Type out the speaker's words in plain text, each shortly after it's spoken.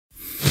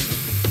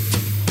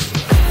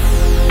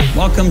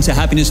Welcome to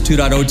Happiness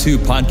 2.02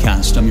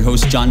 podcast. I'm your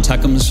host, John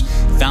Tuckums,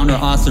 founder,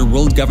 author,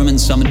 World Government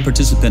Summit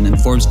participant,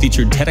 and Forbes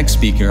featured TEDx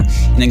speaker,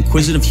 an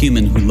inquisitive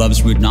human who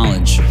loves root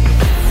knowledge.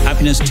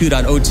 Happiness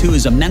 2.02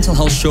 is a mental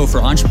health show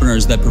for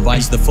entrepreneurs that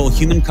provides the full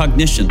human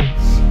cognition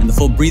and the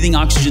full breathing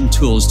oxygen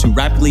tools to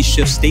rapidly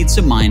shift states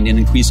of mind and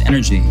increase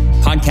energy.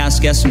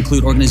 Podcast guests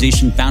include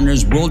organization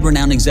founders,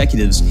 world-renowned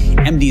executives,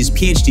 MDs,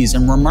 PhDs,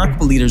 and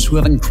remarkable leaders who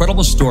have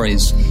incredible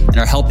stories and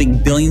are helping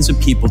billions of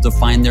people to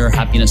find their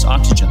happiness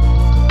oxygen.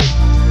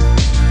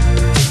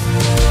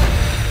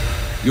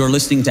 You're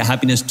listening to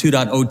Happiness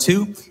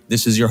 2.02.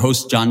 This is your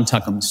host, John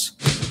Tuckums.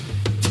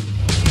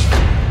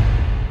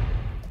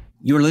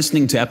 You're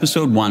listening to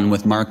episode 1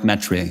 with Mark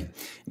Metre.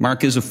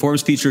 Mark is a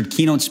Forbes featured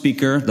keynote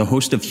speaker, the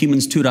host of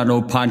Humans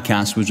 2.0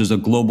 podcast, which is a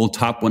global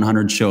top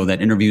 100 show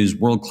that interviews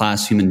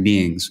world-class human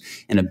beings,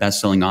 and a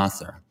best-selling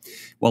author.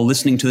 While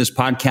listening to this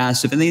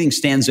podcast, if anything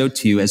stands out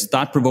to you as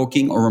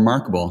thought-provoking or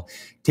remarkable,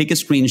 take a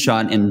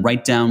screenshot and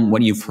write down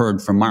what you've heard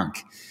from Mark.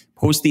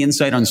 Post the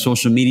insight on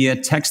social media,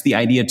 text the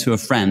idea to a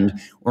friend,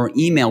 or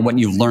email what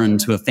you've learned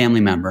to a family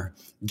member.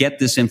 Get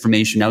this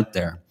information out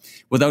there.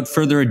 Without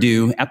further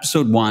ado,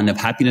 episode 1 of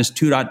Happiness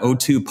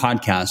 2.02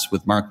 podcast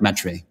with Mark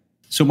Metre.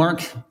 So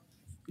Mark,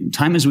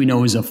 time, as we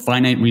know, is a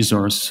finite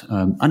resource.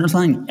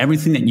 Underlying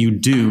everything that you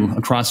do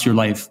across your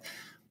life,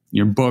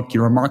 your book,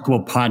 your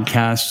remarkable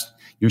podcast,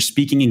 your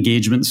speaking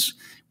engagements,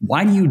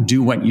 why do you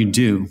do what you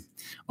do?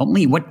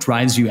 Ultimately, what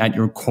drives you at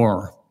your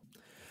core?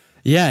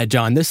 Yeah,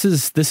 John, this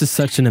is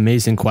such an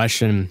amazing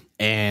question.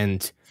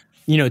 And,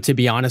 to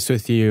be honest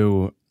with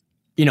you,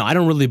 I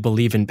don't really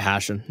believe in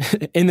passion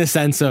in the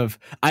sense of,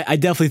 I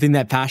definitely think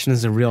that passion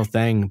is a real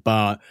thing,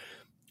 but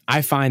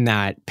I find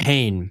that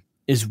pain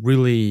is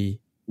really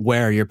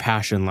where your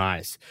passion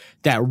lies.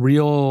 That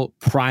real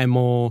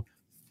primal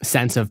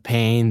sense of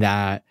pain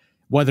that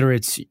whether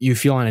it's you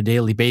feel on a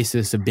daily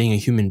basis of being a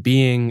human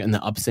being and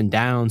the ups and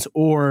downs,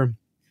 or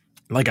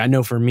like I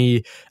know for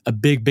me, a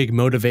big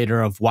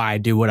motivator of why I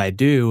do what I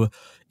do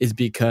is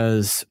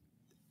because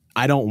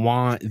I don't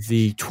want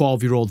the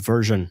 12-year-old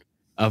version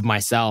of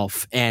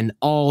myself and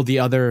all the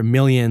other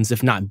millions,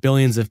 if not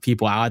billions of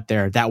people out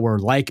there that were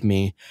like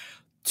me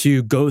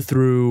to go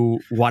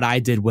through what I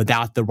did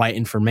without the right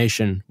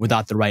information,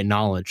 without the right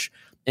knowledge.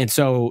 And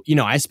so,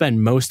 I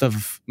spend most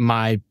of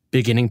my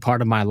beginning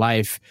part of my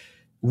life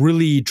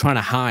really trying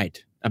to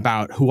hide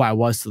about who I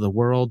was to the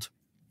world,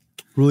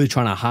 really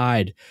trying to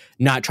hide,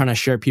 not trying to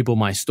share people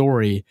my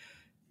story.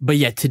 But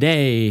yet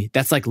today,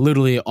 that's like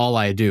literally all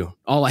I do.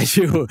 All I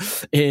do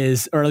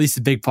is, or at least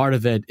a big part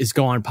of it, is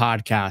go on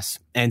podcasts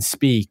and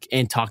speak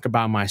and talk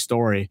about my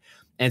story.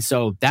 And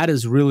so that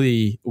is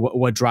really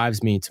what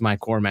drives me to my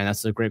core, man.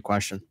 That's a great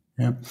question.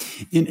 Yeah.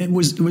 And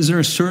was there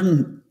a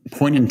certain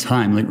point in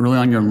time, like early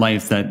on in your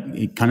life, that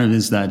it kind of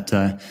is that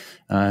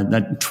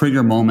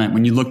trigger moment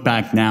when you look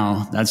back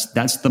now?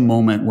 That's the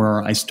moment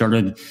where I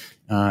started,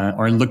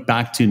 or I look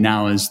back to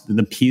now as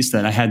the piece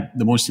that I had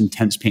the most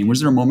intense pain.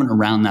 Was there a moment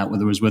around that,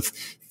 whether it was with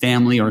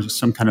family or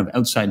some kind of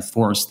outside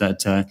force,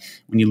 that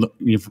when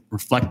you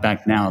reflect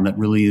back now, that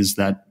really is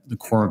that the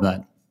core of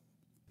that?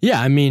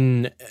 Yeah, I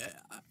mean,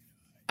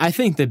 I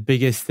think the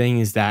biggest thing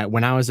is that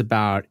when I was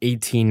about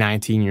 18,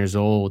 19 years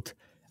old,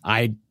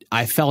 I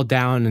fell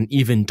down an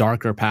even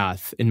darker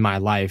path in my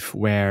life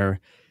where,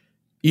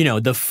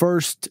 the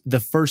first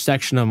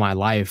section of my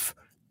life,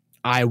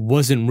 I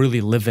wasn't really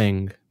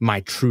living my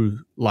true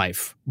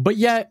life. But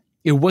yet,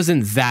 it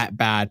wasn't that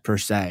bad per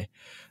se.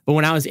 But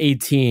when I was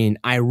 18,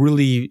 I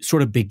really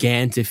sort of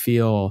began to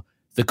feel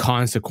the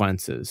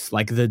consequences,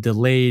 like the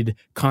delayed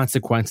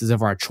consequences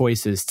of our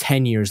choices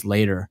 10 years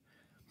later.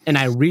 And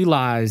I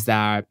realized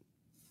that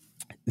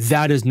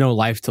is no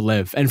life to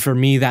live. And for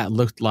me, that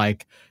looked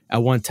like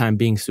at one time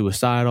being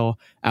suicidal.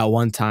 At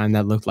one time,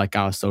 that looked like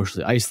I was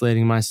socially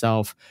isolating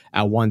myself.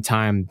 At one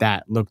time,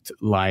 that looked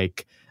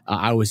like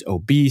I was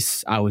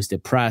obese. I was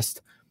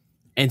depressed.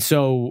 And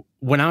so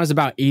when I was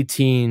about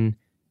 18,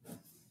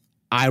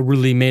 I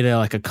really made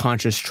a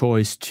conscious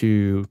choice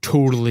to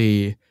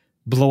totally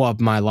blow up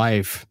my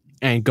life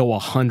and go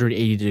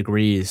 180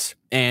 degrees.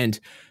 And,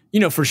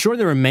 for sure,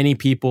 there were many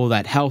people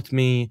that helped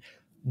me.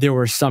 There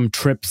were some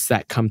trips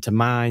that come to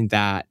mind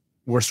that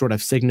were sort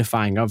of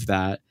signifying of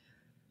that.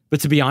 But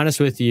to be honest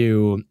with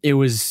you,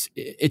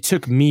 it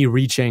took me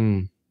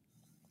reaching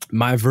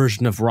my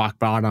version of rock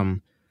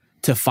bottom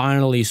to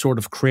finally sort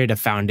of create a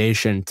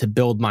foundation to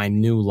build my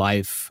new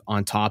life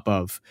on top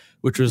of,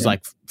 which was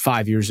like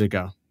 5 years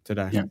ago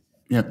today.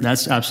 Yeah,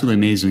 that's absolutely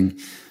amazing.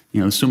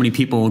 So many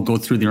people go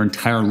through their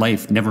entire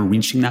life never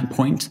reaching that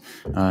point,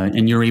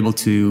 and you're able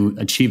to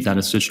achieve that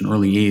at such an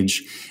early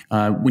age.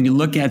 When you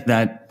look at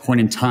that point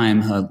in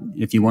time,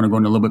 if you want to go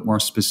into a little bit more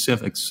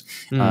specifics,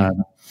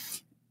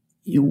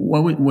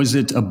 was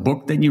it a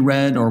book that you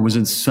read, or was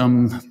it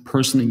some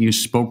person that you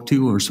spoke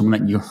to, or someone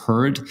that you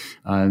heard?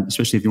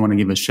 Especially if you want to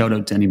give a shout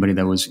out to anybody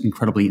that was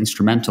incredibly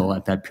instrumental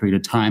at that period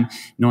of time,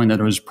 knowing that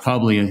there was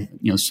probably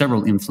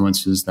several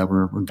influences that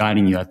were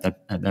guiding you at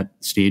that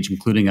stage,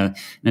 including an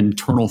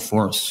internal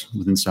force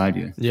within inside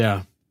you.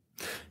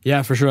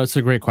 Yeah, for sure. That's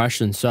a great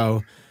question.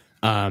 So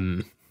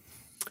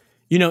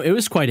It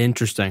was quite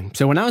interesting.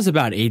 So when I was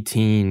about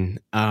 18,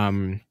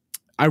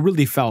 I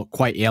really felt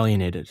quite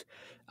alienated.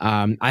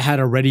 I had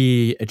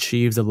already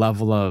achieved a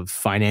level of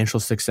financial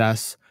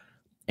success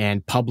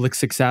and public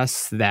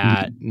success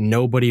that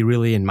nobody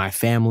really in my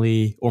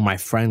family or my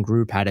friend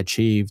group had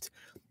achieved.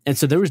 And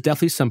so there was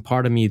definitely some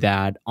part of me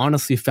that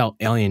honestly felt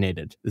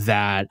alienated,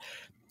 that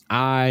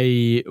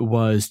I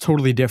was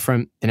totally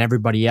different than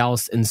everybody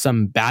else in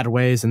some bad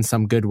ways and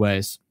some good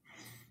ways.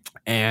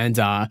 And,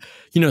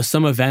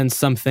 some events,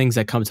 some things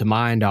that come to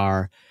mind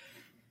are,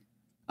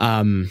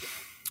 when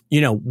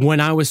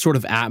I was sort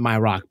of at my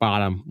rock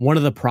bottom, one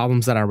of the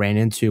problems that I ran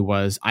into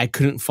was I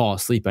couldn't fall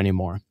asleep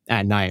anymore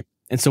at night.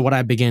 And so what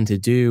I began to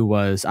do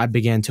was I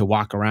began to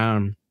walk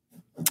around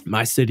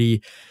my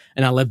city,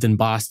 and I lived in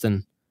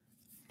Boston,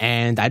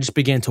 and I just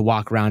began to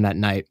walk around at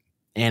night.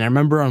 And I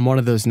remember on one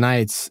of those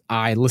nights,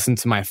 I listened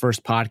to my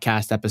first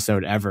podcast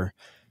episode ever.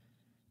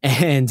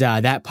 And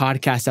that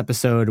podcast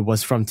episode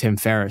was from Tim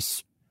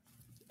Ferriss.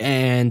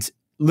 And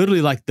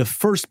literally like the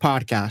first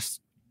podcast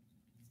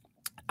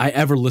I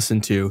ever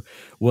listened to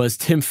was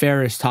Tim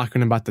Ferriss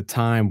talking about the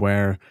time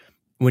where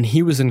when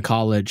he was in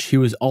college, he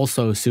was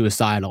also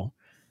suicidal.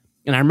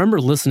 And I remember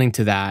listening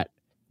to that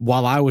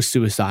while I was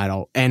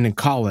suicidal and in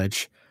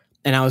college.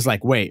 And I was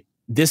like, wait,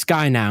 this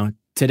guy now,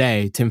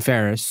 today, Tim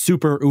Ferriss,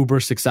 super uber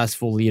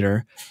successful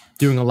leader,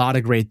 doing a lot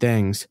of great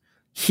things.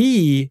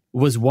 He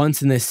was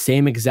once in the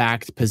same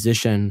exact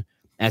position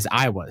as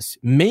I was.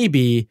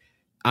 Maybe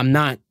I'm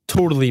not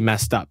totally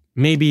messed up.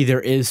 Maybe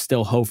there is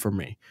still hope for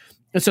me.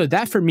 And so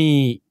that for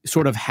me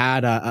sort of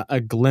had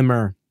a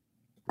glimmer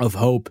of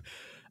hope.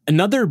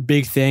 Another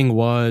big thing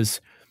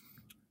was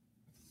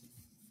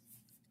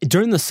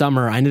during the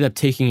summer, I ended up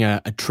taking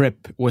a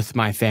trip with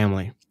my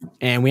family.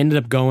 And we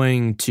ended up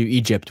going to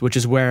Egypt, which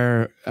is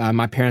where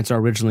my parents are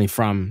originally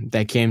from.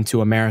 They came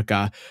to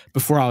America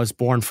before I was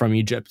born from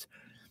Egypt.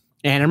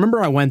 And I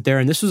remember I went there,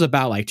 and this was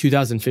about like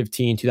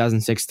 2015,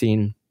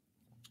 2016.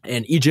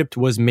 And Egypt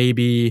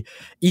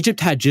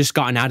had just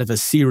gotten out of a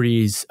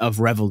series of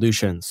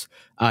revolutions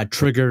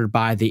triggered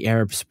by the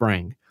Arab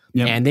Spring.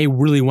 Yep. And they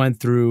really went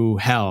through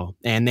hell.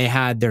 And they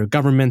had their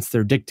governments,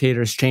 their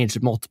dictators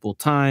changed multiple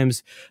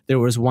times. There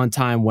was one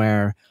time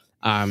where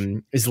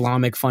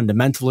Islamic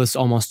fundamentalists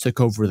almost took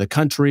over the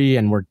country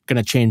and were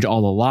going to change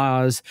all the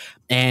laws.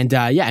 And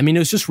it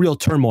was just real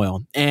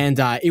turmoil. And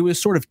it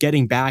was sort of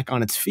getting back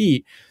on its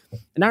feet.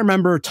 And I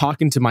remember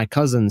talking to my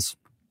cousins,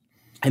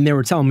 and they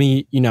were telling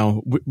me,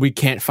 we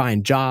can't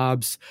find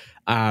jobs.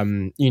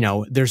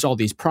 There's all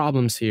these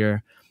problems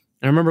here.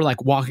 And I remember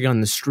like walking on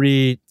the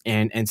street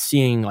and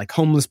seeing like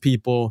homeless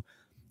people.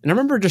 And I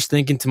remember just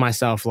thinking to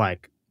myself,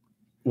 like,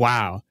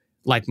 wow,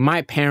 like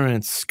my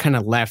parents kind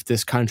of left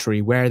this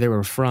country where they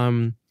were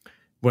from,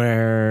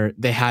 where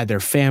they had their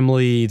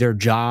family, their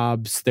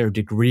jobs, their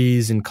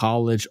degrees in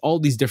college, all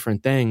these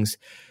different things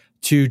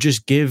to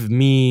just give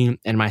me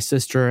and my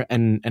sister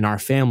and our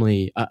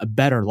family a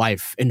better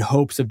life in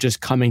hopes of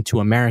just coming to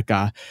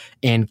America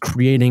and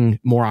creating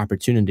more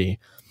opportunity.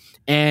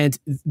 And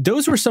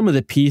those were some of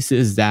the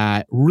pieces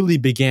that really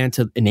began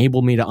to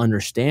enable me to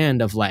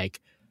understand of like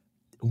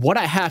what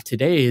I have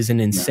today is an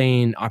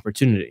insane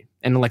opportunity.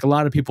 And like a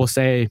lot of people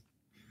say,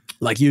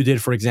 like you did,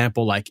 for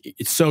example, like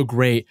it's so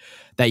great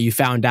that you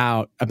found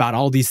out about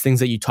all these things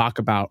that you talk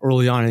about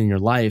early on in your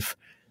life.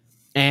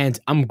 And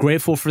I'm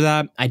grateful for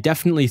that. I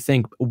definitely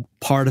think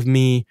part of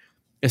me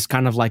is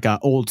kind of like an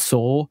old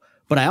soul,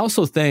 but I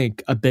also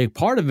think a big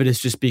part of it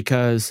is just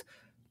because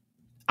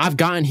I've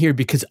gotten here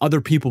because other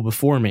people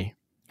before me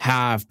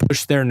have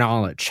pushed their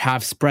knowledge,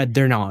 have spread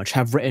their knowledge,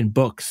 have written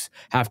books,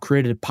 have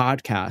created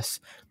podcasts.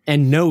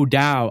 And no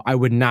doubt I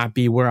would not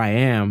be where I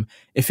am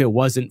if it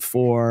wasn't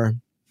for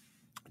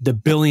the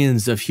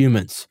billions of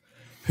humans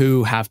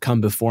who have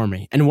come before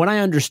me. And when I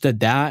understood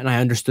that, and I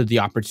understood the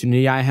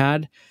opportunity I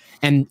had,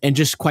 and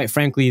just quite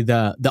frankly,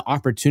 the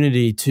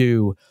opportunity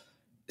to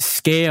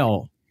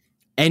scale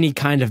any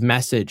kind of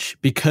message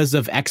because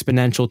of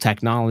exponential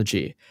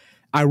technology,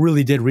 I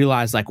really did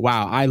realize like,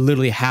 wow, I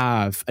literally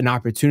have an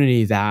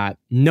opportunity that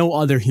no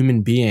other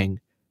human being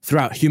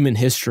throughout human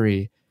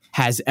history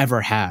has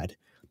ever had.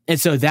 And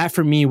so that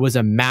for me was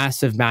a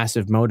massive,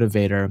 massive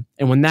motivator.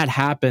 And when that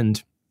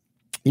happened,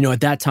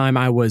 at that time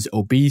I was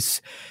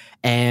obese,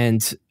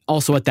 and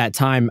also at that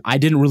time, I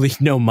didn't really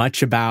know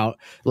much about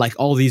like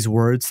all these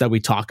words that we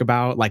talk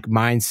about, like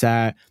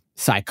mindset,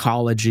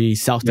 psychology,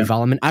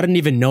 self-development. I didn't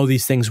even know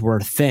these things were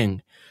a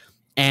thing.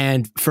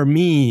 And for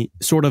me,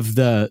 sort of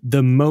the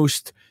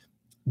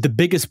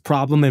biggest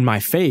problem in my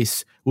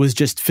face was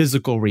just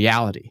physical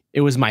reality.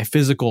 It was my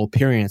physical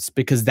appearance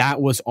because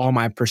that was all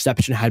my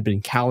perception had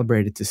been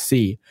calibrated to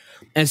see.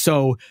 And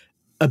so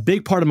a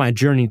big part of my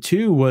journey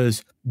too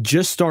was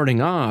just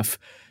starting off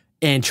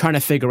and trying to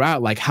figure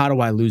out like, how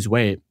do I lose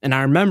weight? And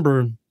I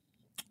remember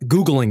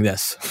Googling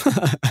this.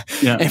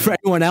 Yeah. And for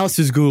anyone else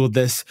who's Googled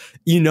this,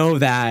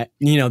 that,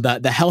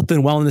 the health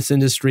and wellness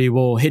industry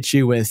will hit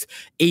you with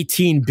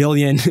 18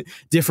 billion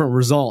different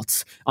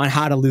results on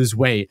how to lose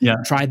weight. Yeah.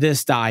 Try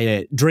this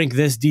diet, drink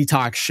this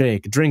detox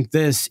shake, drink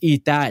this,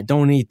 eat that,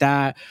 don't eat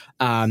that,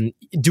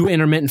 do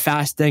intermittent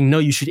fasting. No,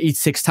 you should eat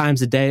 6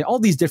 times a day, all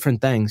these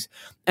different things.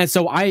 And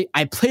so I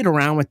played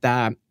around with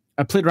that.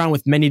 I played around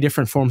with many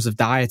different forms of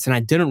diets, and I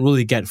didn't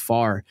really get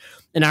far.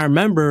 And I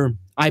remember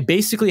I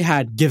basically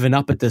had given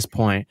up at this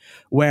point,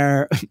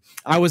 where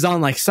I was on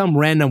like some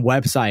random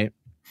website,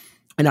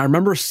 and I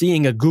remember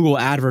seeing a Google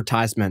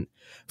advertisement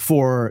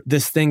for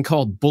this thing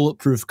called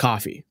Bulletproof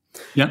Coffee,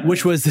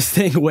 which was this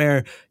thing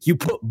where you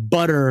put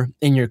butter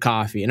in your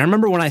coffee. And I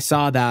remember when I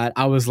saw that,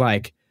 I was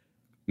like,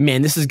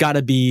 man, this has got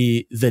to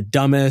be the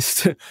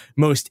dumbest,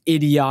 most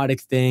idiotic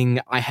thing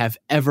I have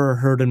ever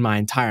heard in my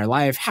entire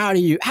life. How do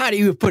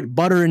you put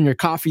butter in your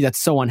coffee? That's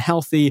so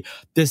unhealthy,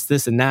 this,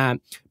 and that.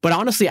 But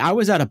honestly, I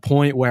was at a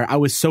point where I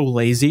was so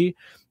lazy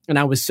and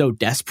I was so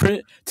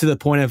desperate to the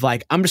point of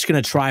like, I'm just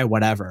going to try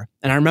whatever.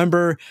 And I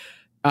remember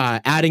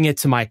adding it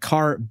to my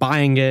cart,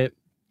 buying it.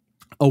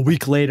 A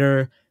week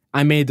later,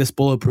 I made this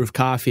Bulletproof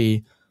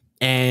Coffee,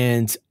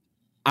 and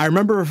I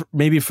remember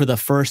maybe for the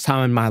first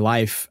time in my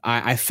life,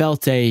 I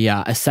felt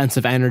a sense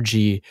of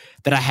energy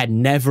that I had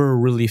never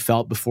really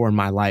felt before in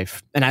my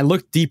life. And I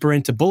looked deeper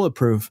into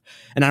Bulletproof,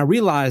 and I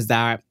realized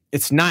that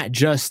it's not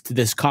just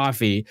this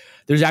coffee.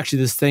 There's actually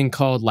this thing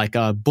called like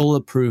a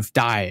bulletproof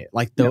diet,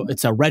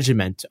 it's a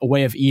regiment, a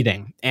way of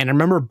eating. And I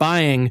remember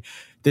buying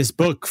this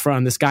book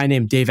from this guy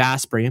named Dave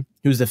Asprey,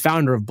 who's the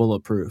founder of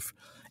Bulletproof.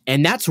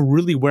 And that's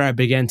really where I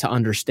began to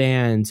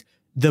understand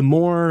the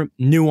more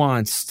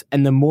nuanced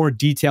and the more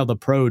detailed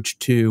approach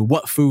to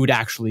what food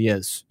actually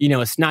is.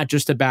 It's not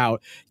just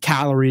about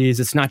calories.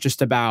 It's not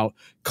just about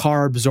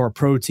carbs or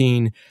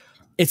protein.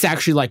 It's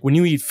actually like when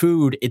you eat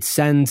food, it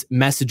sends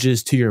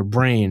messages to your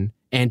brain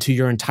and to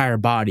your entire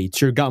body,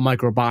 to your gut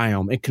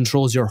microbiome. It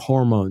controls your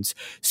hormones.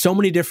 So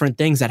many different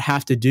things that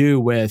have to do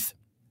with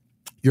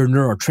your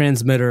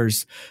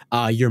neurotransmitters,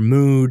 your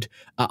mood,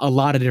 a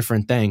lot of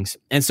different things.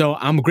 And so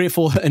I'm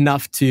grateful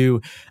enough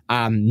to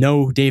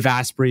know Dave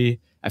Asprey.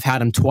 I've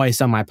had him twice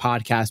on my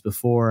podcast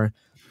before.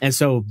 And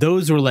so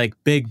those were like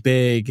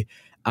big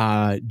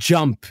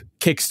jump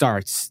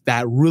kickstarts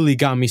that really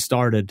got me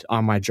started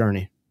on my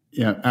journey.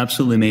 Yeah,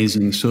 absolutely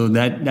amazing. So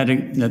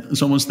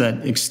that's almost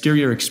that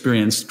exterior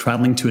experience,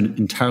 traveling to an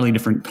entirely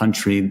different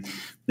country.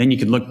 Then you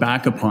could look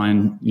back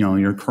upon,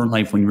 your current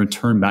life when you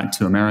return back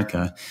to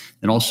America,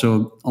 and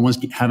also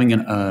almost having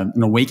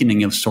an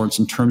awakening of sorts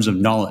in terms of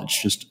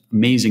knowledge, just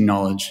amazing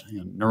knowledge,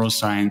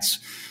 neuroscience,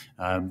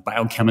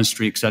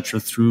 biochemistry, et cetera,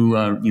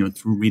 through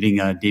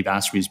reading Dave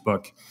Asprey's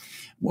book.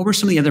 What were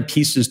some of the other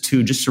pieces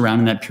too, just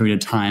surrounding that period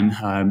of time?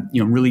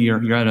 Really,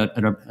 you're at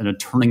a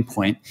turning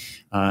point.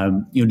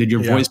 Did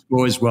your voice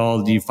grow as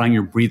well? Do you find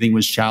your breathing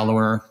was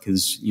shallower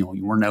because you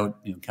weren't out,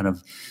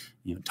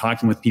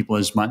 talking with people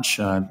as much?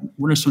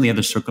 What are some of the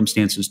other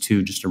circumstances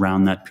too, just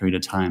around that period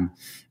of time,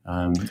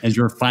 as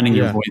you're finding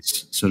your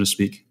voice, so to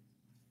speak?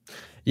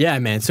 Yeah,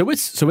 man. So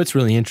it's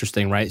really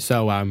interesting, right?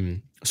 So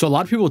a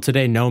lot of people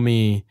today know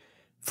me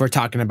for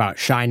talking about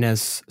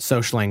shyness,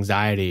 social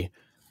anxiety.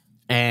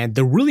 And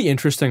the really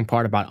interesting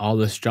part about all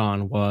this,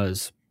 John,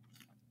 was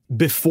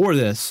before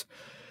this,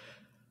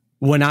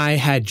 when I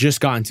had just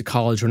gotten to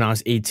college when I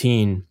was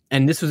 18,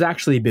 and this was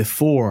actually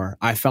before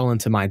I fell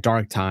into my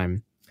dark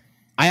time,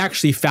 I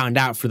actually found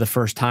out for the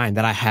first time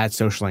that I had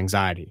social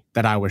anxiety,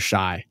 that I was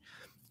shy.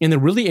 And the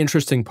really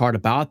interesting part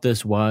about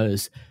this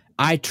was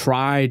I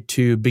tried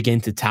to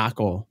begin to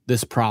tackle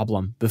this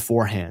problem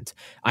beforehand.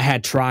 I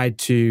had tried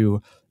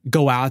to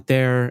go out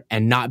there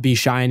and not be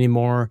shy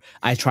anymore.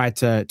 I tried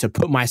to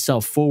put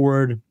myself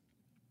forward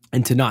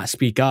and to not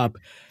speak up.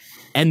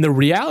 And the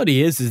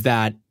reality is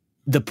that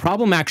the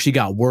problem actually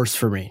got worse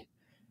for me.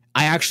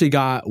 I actually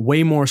got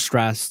way more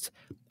stressed.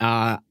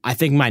 I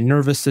think my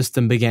nervous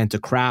system began to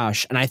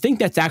crash. And I think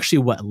that's actually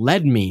what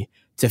led me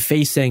to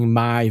facing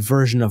my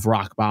version of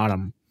rock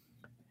bottom.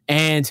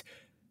 And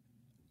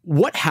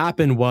what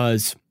happened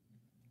was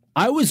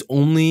I was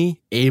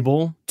only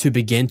able to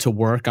begin to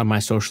work on my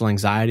social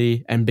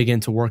anxiety and begin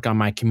to work on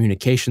my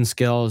communication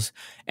skills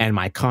and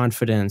my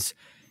confidence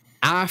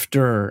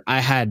after I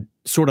had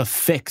sort of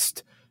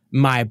fixed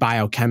my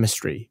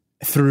biochemistry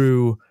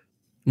through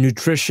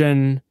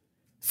nutrition,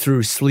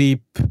 through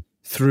sleep,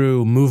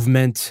 through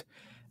movement.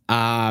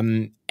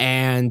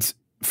 And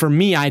for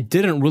me, I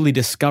didn't really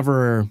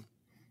discover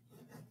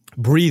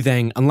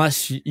breathing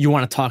unless you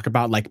want to talk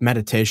about like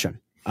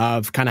meditation,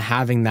 of kind of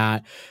having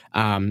that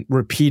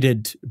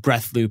repeated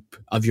breath loop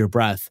of your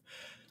breath.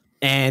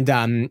 And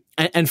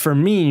for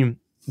me,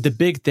 the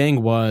big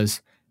thing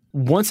was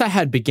once I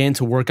had began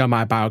to work on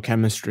my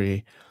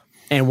biochemistry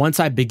and once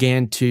I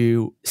began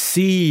to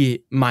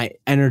see my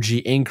energy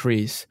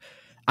increase,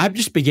 I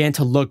just began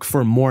to look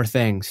for more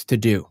things to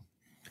do.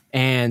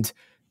 And,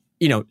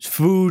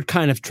 food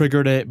kind of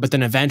triggered it, but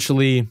then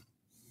eventually,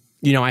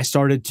 I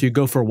started to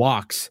go for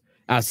walks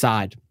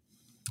outside.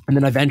 And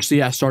then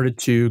eventually I started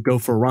to go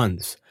for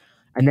runs.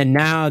 And then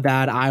now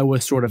that I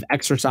was sort of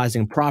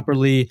exercising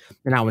properly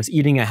and I was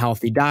eating a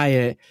healthy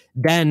diet,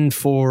 then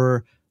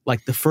for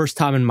like the first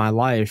time in my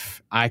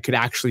life, I could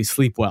actually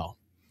sleep well.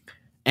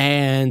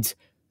 And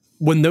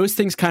when those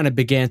things kind of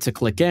began to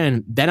click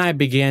in, then I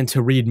began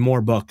to read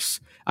more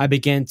books. I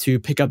began to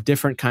pick up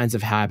different kinds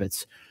of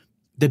habits.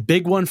 The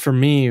big one for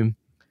me,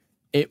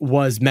 it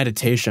was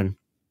meditation.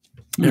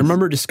 I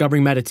remember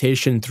discovering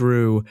meditation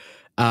through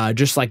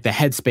just like the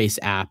Headspace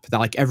app that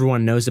like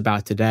everyone knows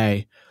about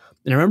today.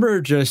 And I remember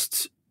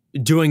just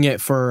doing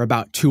it for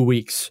about 2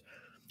 weeks.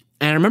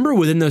 And I remember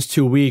within those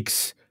 2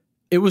 weeks,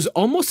 it was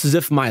almost as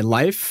if my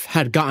life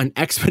had gotten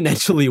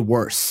exponentially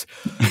worse.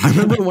 I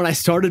remember when I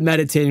started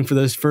meditating for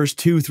those first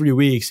 2-3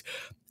 weeks,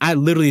 I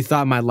literally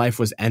thought my life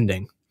was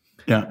ending.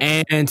 Yeah.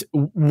 And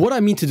what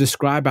I mean to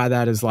describe by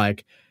that is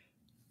like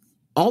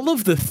all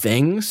of the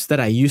things that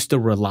I used to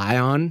rely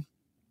on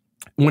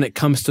when it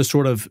comes to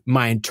sort of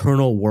my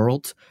internal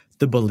world,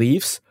 the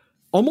beliefs,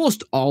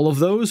 almost all of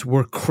those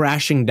were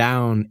crashing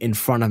down in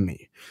front of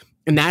me.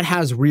 And that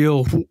has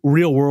real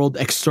world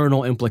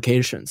external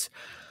implications.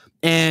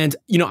 And,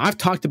 you know, I've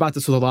talked about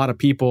this with a lot of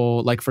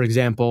people, like, for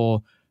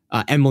example,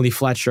 Emily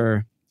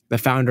Fletcher, the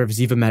founder of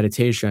Ziva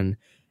Meditation.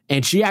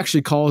 And she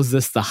actually calls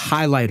this the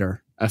highlighter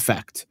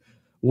effect,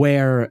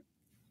 where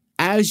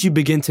as you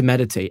begin to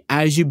meditate,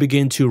 as you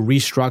begin to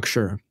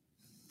restructure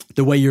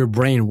the way your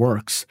brain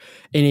works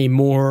in a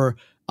more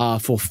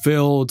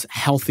fulfilled,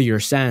 healthier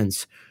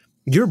sense,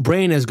 your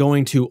brain is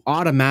going to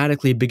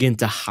automatically begin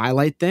to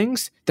highlight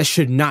things that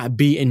should not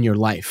be in your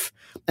life.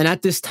 And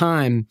at this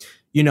time,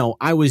 you know,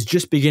 I was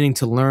just beginning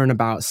to learn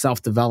about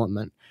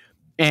self-development,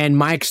 and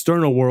my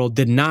external world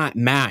did not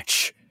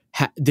match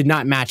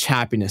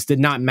happiness, did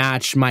not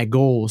match my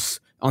goals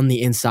on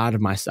the inside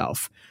of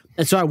myself.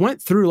 And so I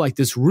went through like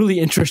this really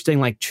interesting,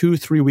 like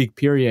 2-3 week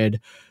period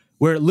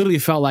where it literally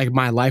felt like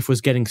my life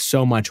was getting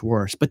so much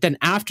worse. But then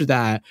after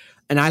that,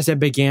 and as I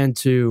began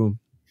to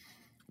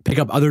pick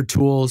up other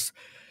tools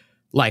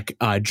like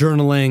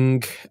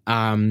journaling,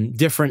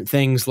 different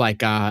things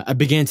like I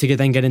began to get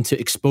into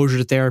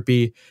exposure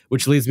therapy,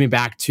 which leads me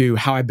back to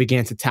how I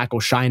began to tackle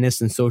shyness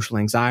and social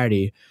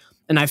anxiety.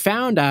 And I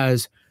found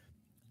as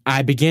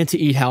I began to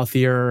eat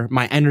healthier,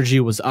 my energy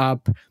was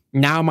up.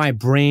 Now my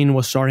brain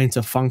was starting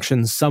to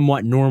function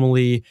somewhat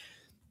normally.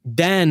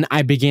 Then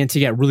I began to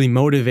get really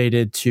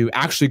motivated to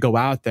actually go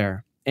out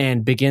there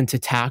and begin to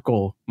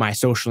tackle my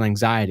social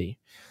anxiety.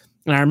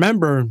 And I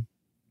remember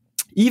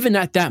even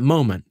at that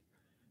moment,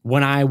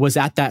 when I was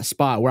at that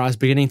spot where I was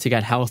beginning to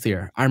get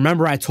healthier, I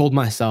remember I told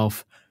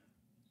myself,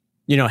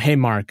 you know, hey,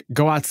 Mark,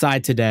 go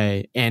outside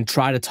today and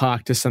try to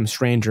talk to some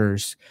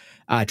strangers,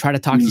 try to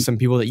talk to some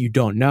people that you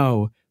don't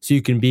know so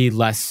you can be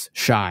less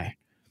shy.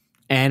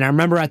 And I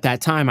remember at that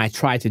time, I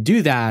tried to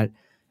do that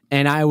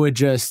and I would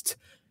just,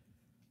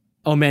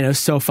 oh man, it was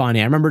so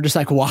funny. I remember just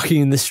like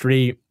walking in the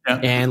street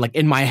and like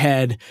in my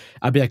head,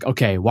 I'd be like,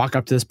 okay, walk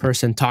up to this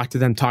person, talk to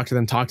them.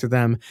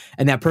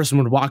 And that person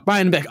would walk by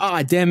and be like,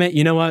 oh, damn it.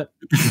 You know what?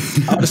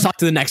 I'll just talk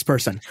to the next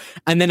person.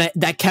 And then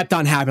that kept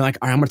on happening. Like,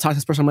 all right, I'm going to talk to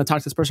this person. I'm going to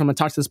talk to this person. I'm going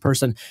to talk to this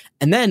person.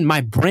 And then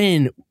my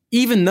brain,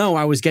 even though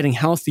I was getting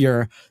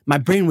healthier, my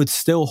brain would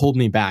still hold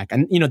me back.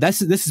 And, you know,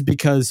 this is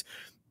because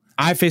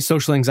I faced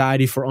social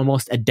anxiety for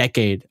almost a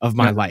decade of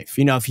my life.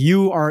 You know, if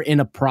you are in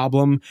a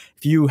problem,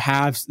 if you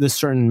have this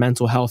certain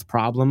mental health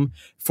problem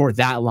for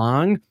that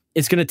long,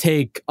 it's going to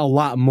take a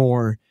lot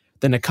more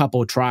than a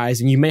couple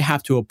tries, and you may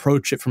have to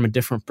approach it from a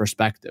different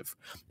perspective.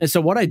 And so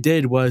what I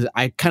did was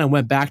I kind of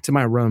went back to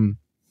my room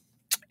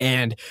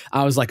and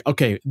I was like,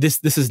 okay, this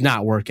is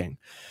not working.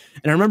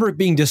 And I remember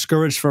being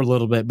discouraged for a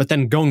little bit, but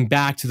then going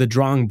back to the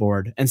drawing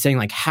board and saying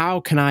like, how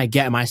can I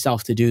get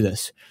myself to do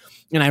this?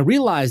 And I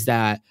realized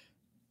that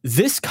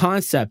this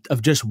concept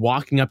of just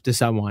walking up to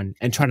someone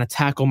and trying to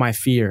tackle my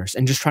fears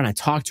and just trying to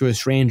talk to a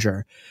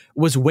stranger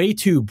was way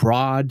too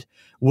broad,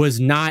 was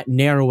not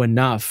narrow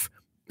enough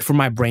for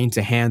my brain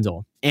to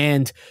handle.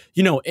 And,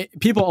 you know,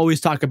 people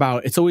always talk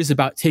about, it's always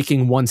about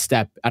taking one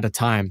step at a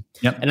time.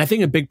 Yep. And I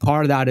think a big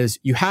part of that is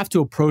you have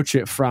to approach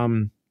it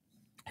from,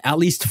 at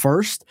least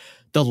first,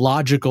 the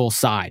logical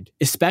side,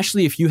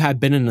 especially if you have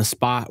been in a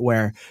spot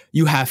where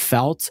you have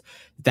felt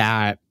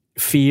that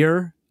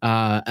fear,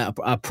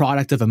 a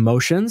product of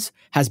emotions,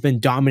 has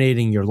been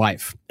dominating your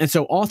life. And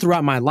so all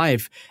throughout my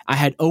life, I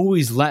had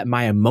always let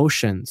my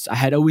emotions, I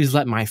had always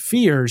let my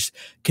fears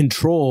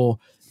control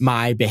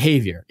my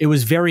behavior. It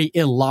was very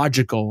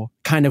illogical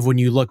kind of when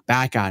you look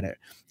back at it.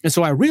 And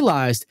so I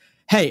realized,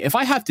 hey, if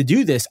I have to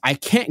do this, I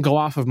can't go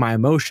off of my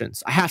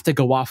emotions. I have to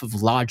go off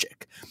of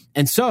logic.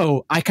 And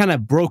so I kind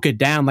of broke it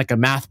down like a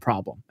math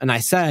problem. And I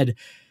said,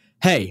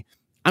 hey,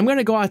 I'm going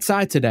to go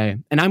outside today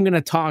and I'm going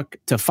to talk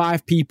to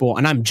 5 people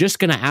and I'm just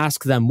going to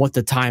ask them what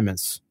the time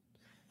is.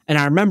 And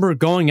I remember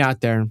going out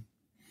there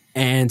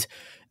and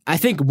I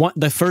think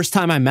the first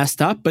time I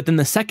messed up, but then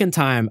the second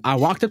time I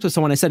walked up to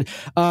someone, I said,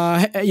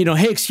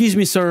 hey, excuse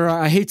me, sir,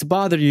 I hate to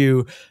bother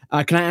you.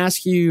 Can I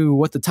ask you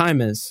what the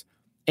time is?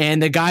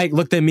 And the guy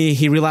looked at me.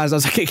 He realized I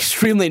was like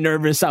extremely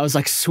nervous. I was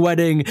like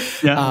sweating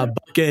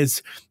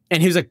buckets.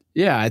 And he was like,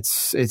 "Yeah,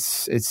 it's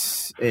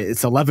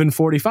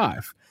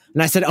 11:45."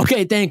 And I said,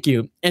 "Okay, thank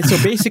you." And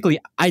so basically,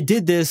 I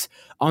did this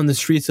on the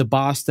streets of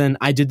Boston.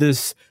 I did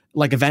this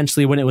like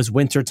eventually when it was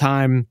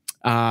wintertime,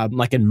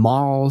 like in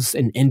malls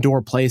and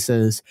indoor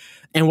places.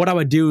 And what I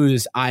would do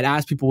is I'd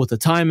ask people what the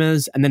time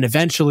is, and then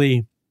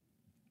eventually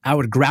I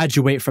would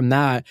graduate from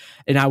that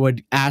and I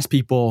would ask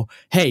people,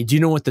 "Hey, do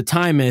you know what the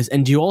time is?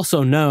 And do you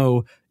also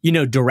know,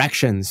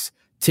 directions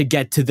to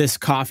get to this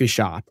coffee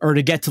shop or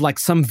to get to like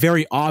some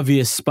very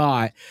obvious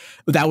spot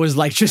that was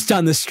like just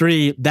down the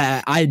street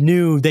that I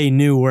knew they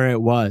knew where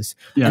it was?"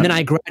 Yeah. And then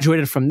I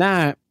graduated from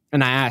that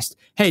and I asked,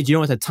 "Hey, do you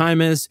know what the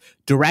time is?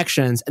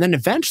 Directions." And then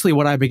eventually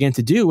what I began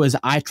to do was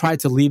I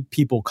tried to leave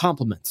people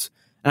compliments.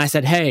 And I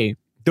said, "Hey,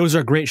 those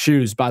are great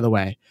shoes, by the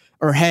way."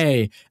 Or,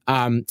 "Hey,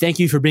 thank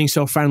you for being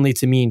so friendly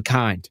to me and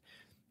kind."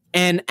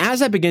 And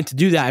as I began to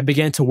do that, I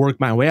began to work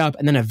my way up.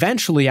 And then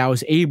eventually I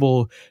was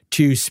able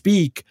to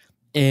speak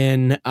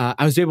I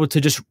was able to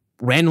just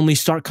randomly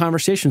start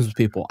conversations with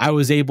people. I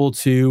was able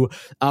to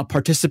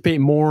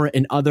participate more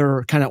in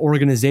other kind of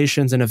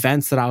organizations and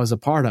events that I was a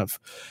part of.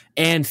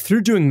 And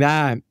through doing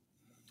that,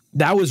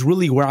 that was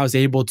really where I was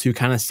able to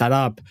kind of set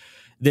up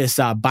this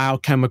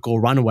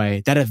biochemical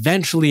runway that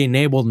eventually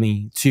enabled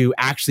me to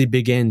actually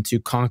begin to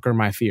conquer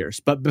my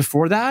fears. But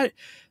before that,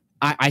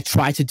 I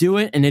tried to do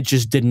it and it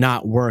just did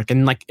not work.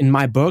 And like in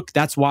my book,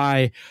 that's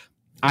why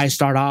I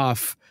start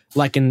off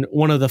like in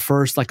one of the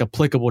first like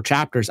applicable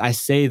chapters, I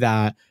say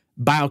that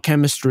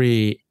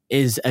biochemistry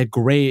is a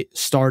great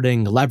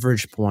starting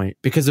leverage point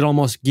because it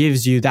almost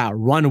gives you that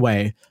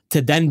runway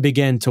to then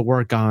begin to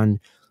work on,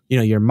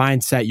 your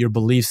mindset, your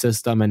belief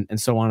system, and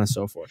so on and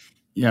so forth.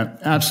 Yeah,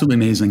 absolutely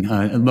amazing.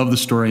 I love the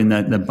story, and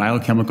that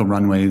biochemical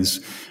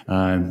runways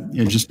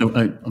is just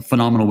a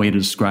phenomenal way to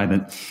describe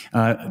it.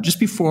 Just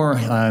before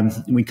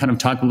we kind of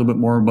talk a little bit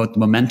more about the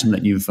momentum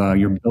that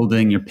you're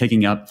building, you're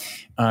picking up,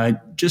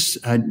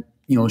 the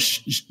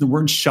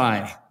word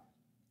shy.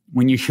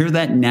 When you hear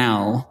that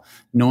now,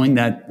 knowing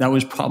that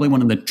was probably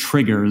one of the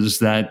triggers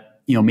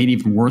that made it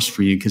even worse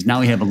for you because now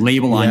you have a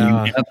label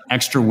on you have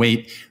extra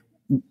weight.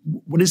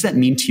 What does that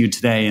mean to you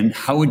today, and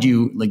how would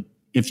you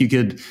if you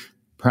could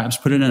perhaps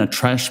put it in a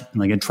trash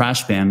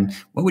bin,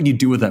 what would you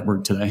do with that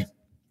word today?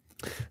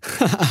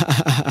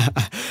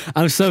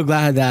 I'm so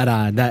glad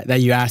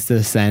that you asked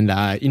this,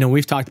 and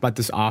we've talked about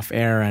this off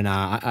air, and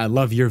I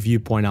love your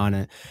viewpoint on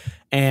it.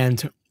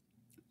 And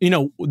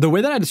the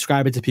way that I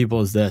describe it to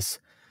people is this.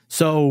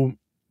 So,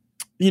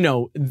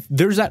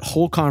 there's that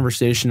whole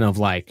conversation of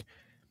like,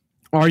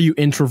 are you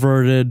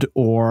introverted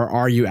or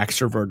are you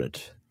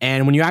extroverted?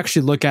 And when you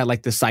actually look at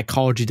like the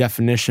psychology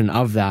definition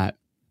of that,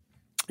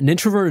 an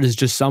introvert is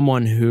just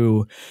someone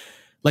who,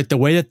 like the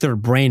way that their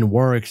brain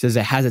works is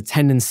it has a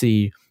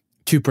tendency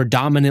to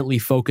predominantly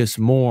focus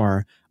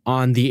more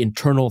on the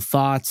internal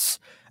thoughts,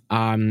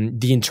 the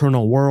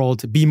internal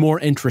world, be more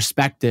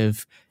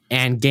introspective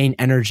and gain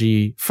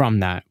energy from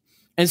that.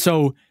 And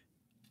so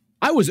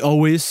I was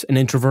always an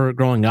introvert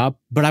growing up,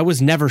 but I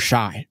was never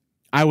shy.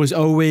 I was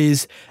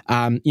always,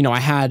 I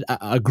had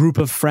a group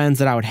of friends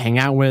that I would hang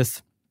out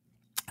with.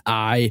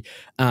 I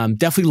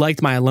definitely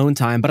liked my alone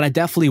time, but I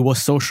definitely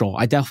was social.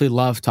 I definitely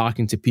loved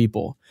talking to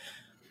people.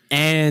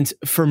 And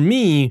for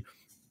me,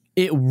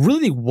 it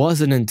really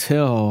wasn't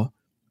until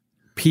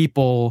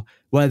people,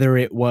 whether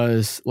it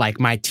was like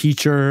my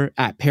teacher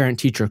at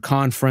parent-teacher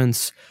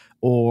conference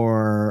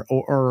or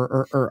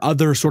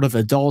other sort of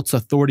adults,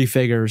 authority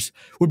figures,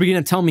 would begin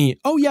to tell me,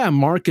 "Oh yeah,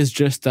 Mark is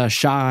just a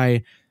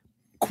shy,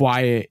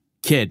 quiet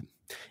kid."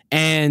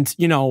 And,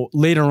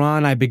 later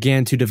on, I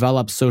began to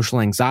develop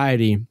social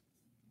anxiety.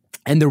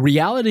 And the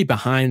reality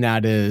behind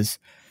that is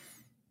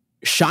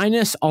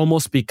shyness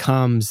almost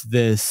becomes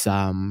this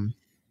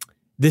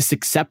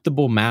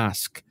acceptable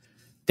mask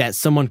that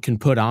someone can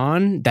put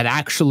on that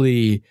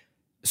actually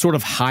sort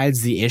of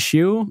hides the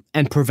issue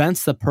and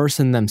prevents the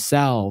person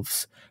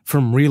themselves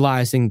from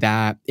realizing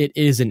that it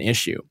is an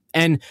issue.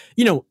 And,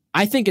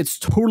 I think it's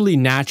totally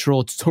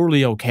natural. It's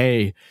totally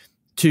okay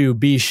to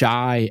be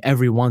shy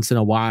every once in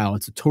a while.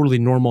 It's a totally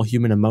normal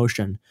human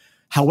emotion.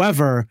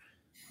 However,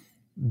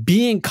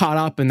 being caught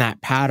up in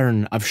that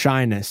pattern of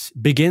shyness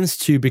begins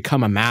to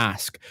become a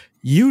mask,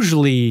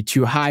 usually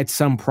to hide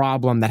some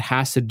problem that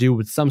has to do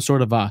with some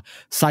sort of a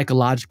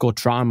psychological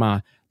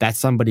trauma that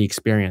somebody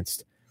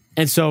experienced.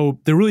 And so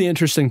the really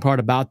interesting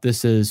part about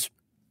this is,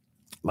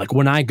 like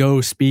when I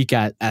go speak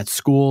at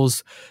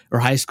schools or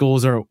high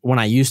schools, or when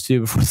I used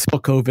to before this whole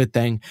COVID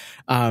thing,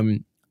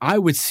 I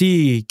would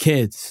see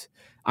kids,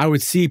 I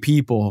would see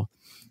people,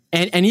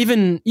 and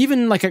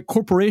even like at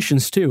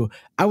corporations too,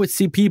 I would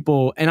see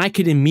people and I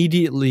could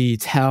immediately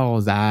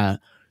tell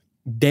that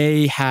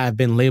they have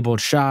been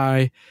labeled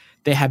shy.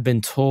 They have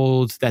been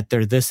told that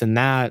they're this and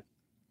that,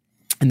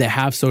 and they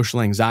have social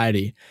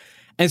anxiety.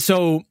 And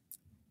so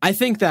I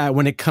think that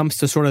when it comes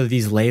to sort of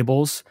these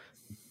labels,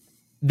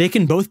 they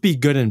can both be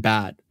good and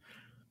bad.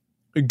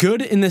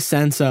 Good in the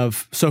sense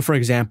of, so for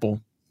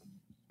example,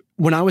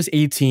 when I was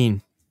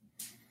 18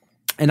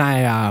 and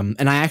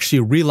I actually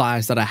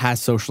realized that I had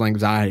social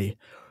anxiety.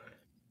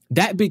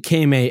 That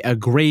became a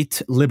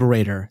great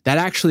liberator. That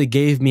actually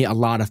gave me a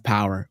lot of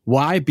power.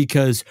 Why?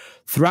 Because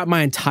throughout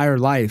my entire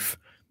life,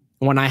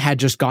 when I had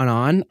just gone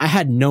on, I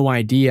had no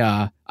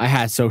idea I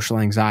had social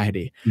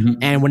anxiety. Mm-hmm.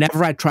 And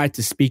whenever I tried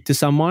to speak to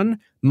someone,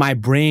 my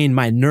brain,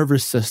 my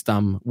nervous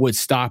system would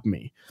stop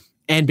me.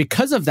 And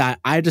because of that,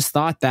 I just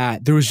thought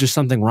that there was just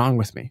something wrong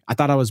with me. I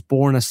thought I was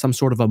born as some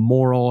sort of a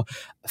moral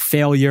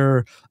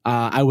failure.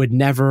 I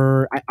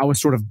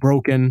was sort of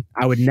broken.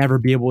 I would never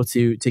be able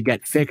to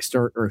get fixed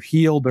or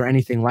healed or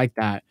anything like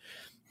that.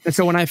 And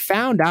so when I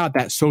found out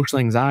that social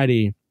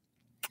anxiety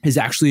is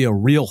actually a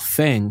real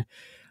thing,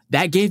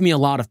 that gave me a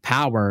lot of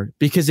power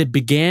because it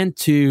began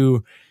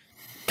to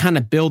kind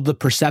of build the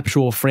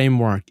perceptual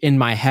framework in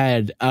my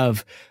head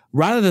of,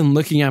 rather than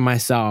looking at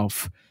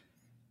myself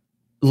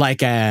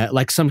like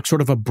some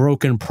sort of a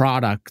broken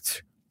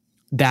product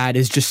that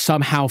is just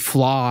somehow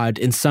flawed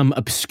in some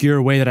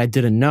obscure way that I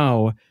didn't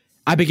know,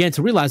 I began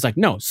to realize like,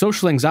 no,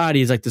 social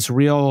anxiety is like this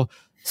real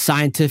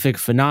scientific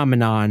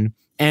phenomenon.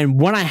 And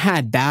when I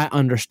had that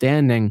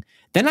understanding,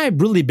 then I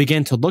really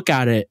began to look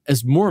at it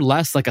as more or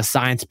less like a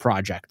science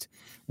project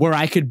where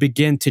I could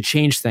begin to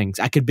change things.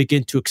 I could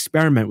begin to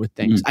experiment with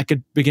things. I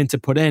could begin to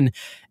put in,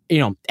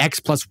 X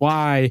plus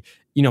Y,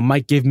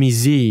 might give me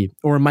Z,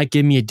 or it might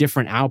give me a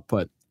different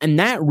output. And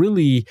that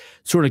really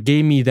sort of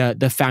gave me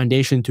the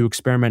foundation to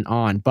experiment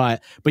on.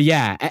 But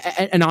yeah,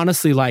 and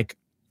honestly, like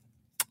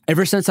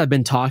ever since I've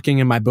been talking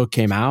and my book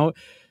came out,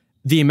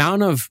 the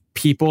amount of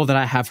people that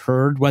I have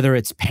heard, whether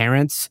it's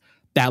parents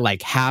that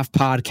like have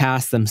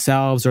podcasts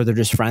themselves or they're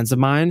just friends of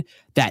mine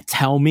that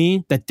tell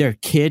me that their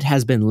kid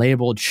has been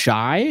labeled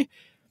shy,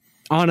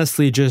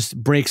 honestly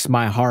just breaks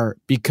my heart,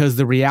 because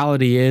the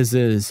reality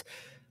is,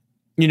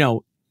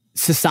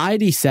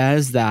 society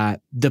says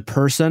that the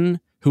person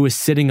who is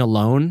sitting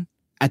alone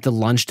at the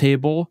lunch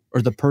table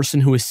or the person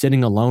who is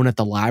sitting alone at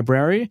the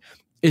library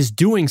is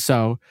doing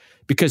so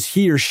because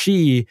he or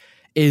she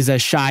is a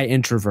shy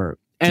introvert.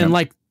 And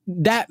like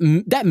that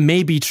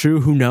may be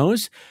true, who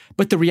knows?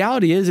 But the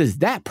reality is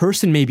that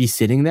person may be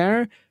sitting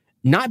there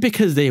not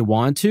because they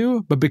want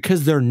to, but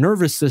because their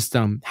nervous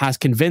system has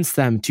convinced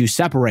them to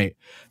separate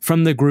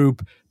from the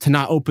group, to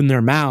not open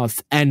their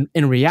mouth. And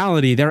in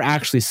reality, they're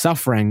actually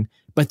suffering,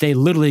 but they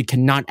literally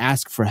cannot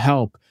ask for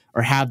help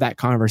or have that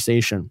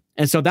conversation.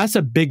 And so that's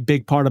a big,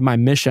 big part of my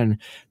mission,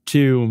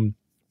 to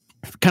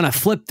kind of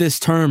flip this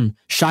term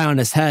shy on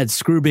its head,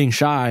 screw being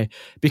shy,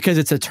 because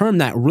it's a term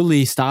that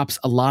really stops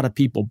a lot of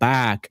people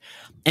back.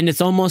 And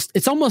it's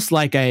almost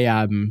like a,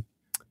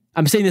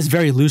 I'm saying this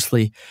very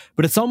loosely,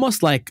 but it's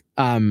almost like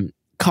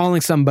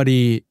calling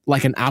somebody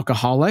like an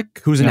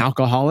alcoholic who's an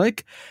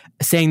alcoholic,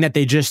 saying that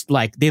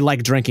they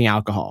like drinking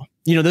alcohol.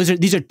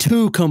 These are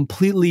two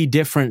completely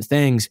different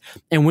things.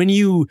 And when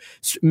you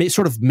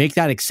sort of make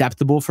that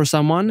acceptable for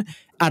someone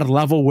at a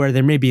level where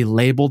they may be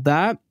labeled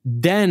that,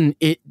 then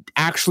it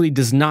actually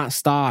does not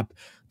stop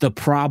the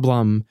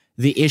problem,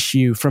 the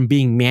issue, from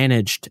being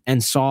managed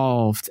and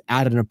solved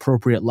at an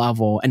appropriate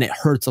level. And it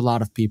hurts a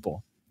lot of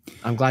people.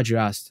 I'm glad you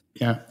asked.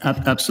 Yeah,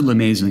 absolutely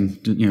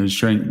amazing.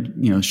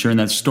 Sharing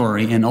that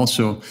story, and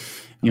also,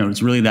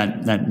 it's really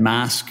that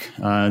mask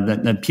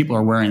that people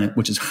are wearing,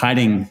 which is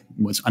hiding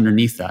what's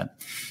underneath that.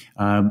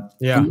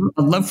 I'd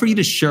love for you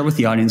to share with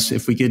the audience,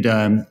 if we could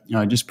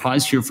just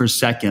pause here for a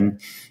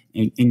second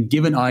and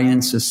give an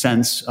audience a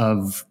sense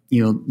of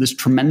this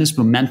tremendous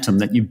momentum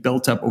that you've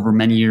built up over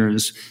many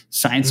years,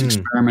 science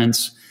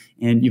experiments.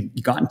 And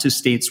you've gotten to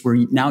states where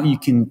now you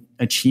can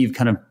achieve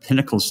kind of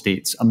pinnacle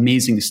states,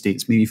 amazing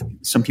states. Maybe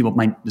some people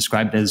might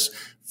describe it as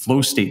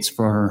flow states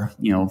for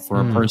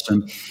a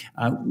person.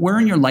 Where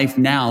in your life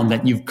now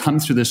that you've come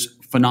through this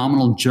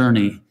phenomenal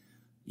journey,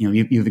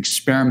 you've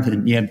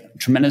experimented, you have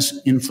tremendous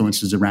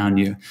influences around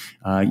you.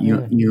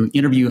 You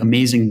interview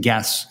amazing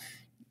guests.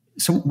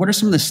 So what are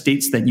some of the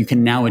states that you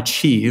can now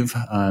achieve?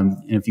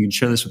 And if you could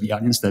share this with the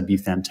audience, that'd be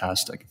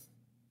fantastic.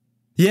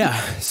 Yeah.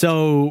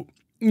 So,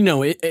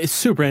 it's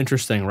super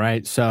interesting,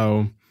 right?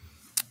 So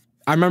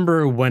I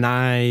remember when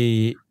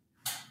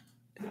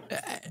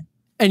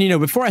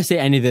before I say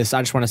any of this,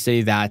 I just want to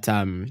say that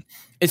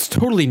it's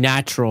totally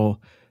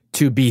natural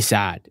to be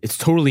sad. It's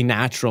totally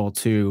natural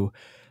to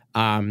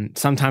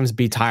sometimes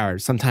be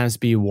tired, sometimes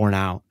be worn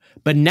out.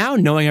 But now,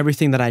 knowing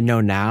everything that I know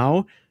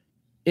now,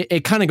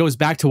 it kind of goes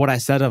back to what I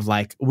said of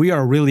like, we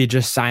are really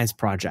just science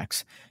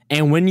projects.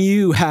 And when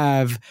you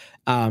have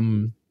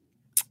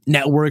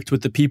networked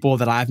with the people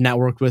that I've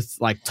networked with,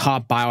 like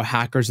top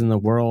biohackers in the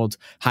world,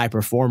 high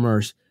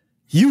performers,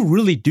 you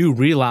really do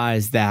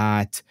realize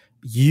that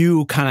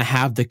you kind of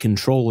have the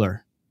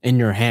controller in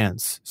your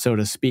hands, so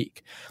to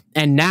speak.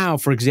 And now,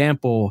 for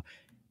example,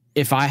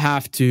 if I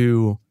have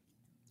to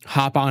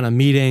hop on a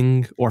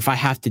meeting or if I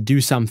have to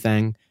do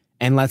something,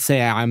 and let's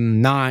say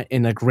I'm not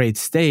in a great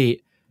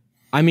state,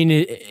 I mean,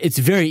 it's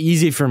very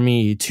easy for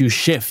me to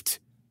shift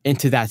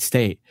into that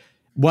state.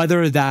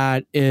 Whether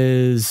that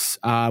is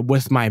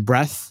with my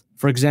breath,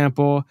 for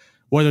example,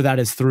 whether that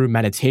is through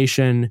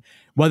meditation,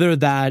 whether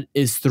that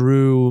is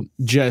through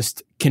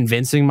just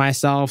convincing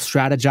myself,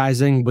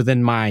 strategizing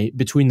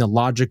between the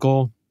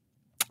logical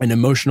and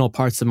emotional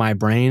parts of my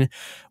brain,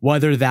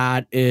 whether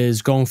that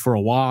is going for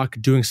a walk,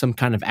 doing some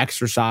kind of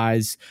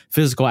exercise,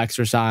 physical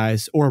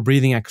exercise, or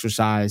breathing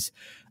exercise.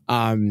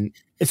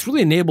 It's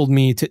really enabled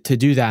me to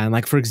do that. And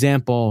like, for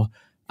example,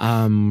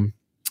 when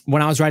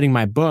I was writing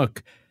my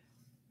book,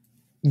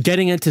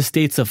 getting into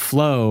states of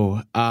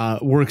flow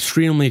were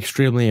extremely,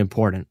 extremely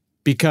important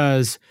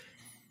because,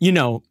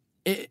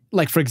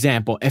 like, for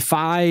example,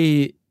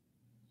 and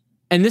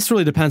this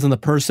really depends on the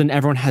person,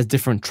 everyone has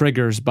different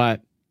triggers,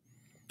 but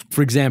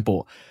for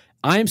example,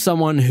 I am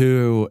someone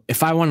who,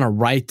 if I want to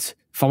write,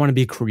 if I want to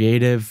be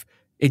creative,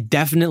 it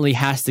definitely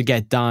has to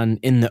get done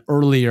in the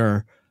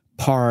earlier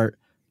part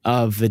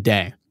of the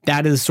day.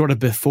 That is sort of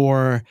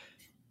before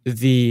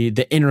the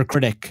inner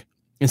critic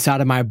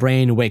inside of my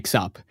brain wakes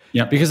up.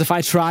 Yep. Because if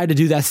I try to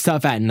do that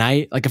stuff at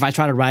night, like if I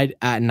try to write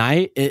at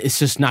night, it's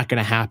just not going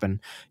to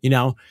happen,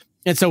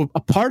 And so a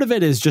part of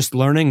it is just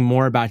learning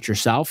more about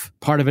yourself.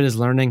 Part of it is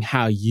learning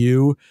how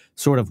you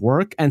sort of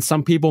work. And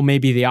some people may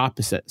be the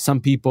opposite.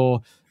 Some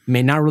people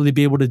may not really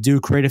be able to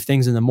do creative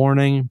things in the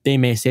morning. They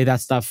may say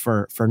that stuff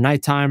for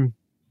nighttime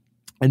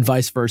and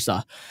vice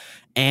versa.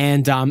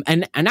 And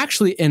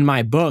actually in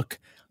my book,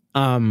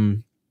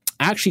 I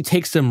actually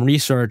take some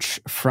research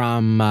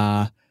from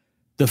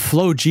the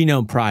Flow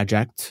Genome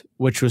Project,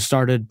 which was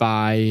started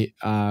by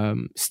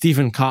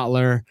Stephen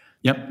Kotler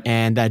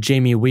and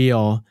Jamie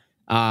Wheel,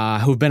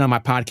 who've been on my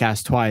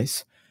podcast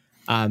twice.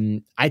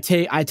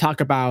 I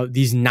talk about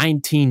these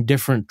 19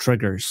 different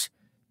triggers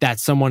that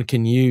someone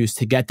can use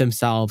to get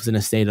themselves in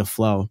a state of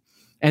flow.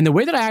 And the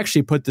way that I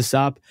actually put this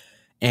up,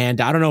 and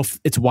I don't know if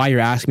it's why you're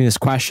asking me this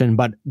question,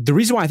 but the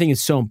reason why I think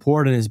it's so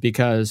important is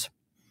because,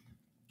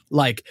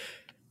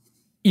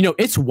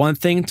 it's one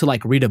thing to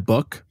read a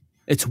book.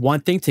 It's one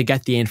thing to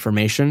get the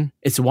information.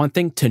 It's one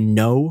thing to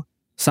know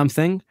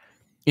something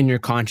in your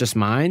conscious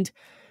mind.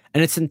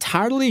 And it's an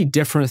entirely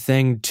different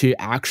thing to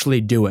actually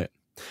do it.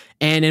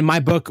 And in my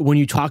book, when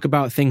you talk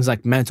about things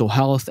like mental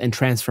health and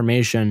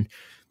transformation,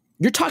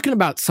 you're talking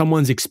about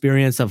someone's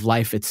experience of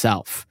life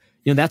itself.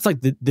 That's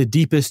like the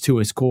deepest to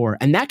its core.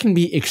 And that can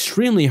be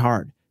extremely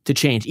hard to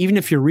change, even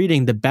if you're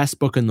reading the best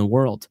book in the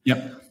world.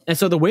 Yep. And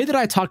so the way that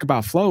I talk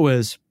about flow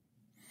is,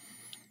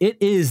 it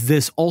is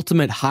this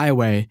ultimate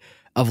highway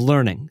of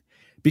learning.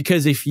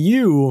 Because if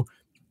you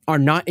are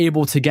not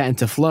able to get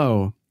into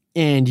flow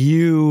and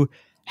you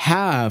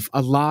have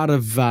a lot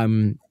of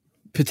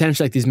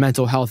potentially these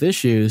mental health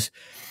issues,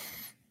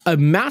 a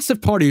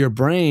massive part of your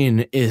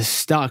brain is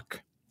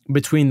stuck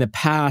between the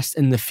past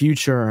and the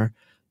future,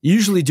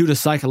 usually due to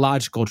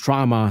psychological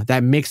trauma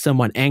that makes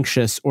someone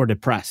anxious or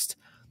depressed.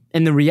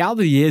 And the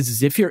reality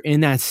is if you're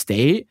in that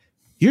state,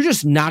 you're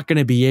just not going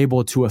to be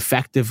able to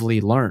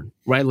effectively learn,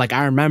 right? Like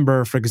I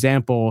remember, for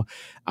example,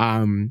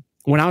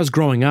 when I was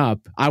growing up,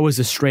 I was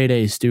a straight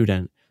A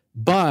student.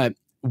 But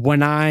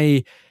when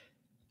I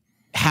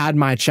had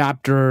my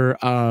chapter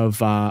of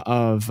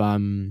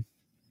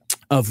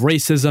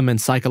racism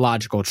and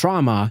psychological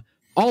trauma,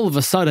 all of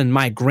a sudden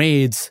my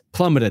grades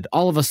plummeted.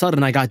 All of a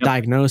sudden I got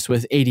diagnosed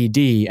with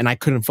ADD and I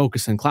couldn't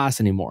focus in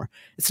class anymore.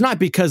 It's not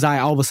because I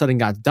all of a sudden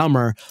got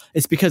dumber.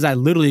 It's because I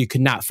literally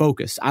could not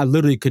focus. I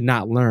literally could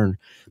not learn.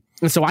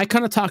 And so I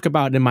kind of talk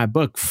about in my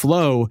book,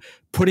 flow,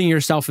 putting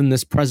yourself in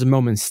this present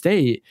moment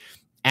state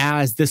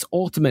as this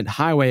ultimate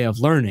highway of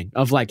learning,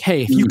 of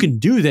hey, if you can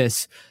do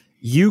this,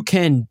 you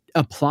can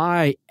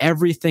apply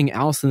everything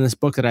else in this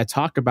book that I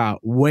talk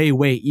about way,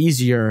 way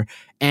easier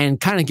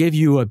and kind of give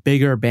you a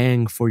bigger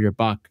bang for your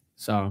buck.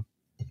 So,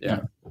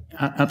 yeah.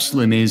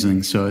 Absolutely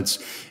amazing. So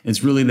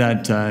it's really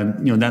that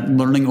that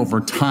learning over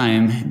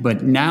time.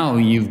 But now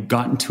you've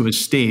gotten to a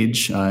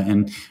stage,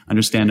 and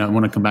understand. I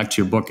want to come back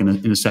to your book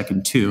in a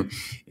second too.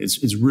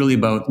 It's really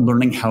about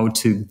learning how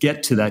to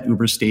get to that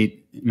Uber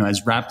state,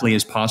 as rapidly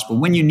as possible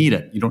when you need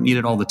it. You don't need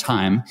it all the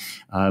time,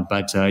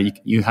 but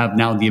you have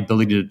now the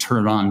ability to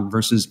turn it on.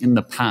 Versus in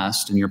the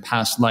past, in your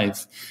past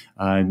life,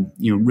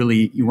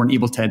 really you weren't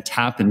able to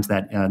tap into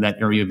that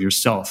area of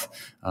yourself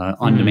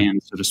on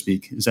demand, so to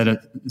speak. Is that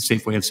a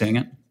safe way of saying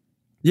it?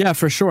 Yeah,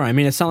 for sure. I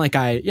mean, it's not like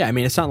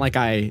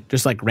I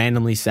just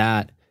randomly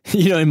sat,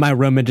 in my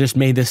room and just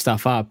made this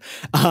stuff up.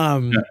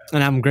 And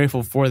I'm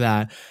grateful for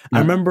that. Yeah.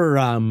 I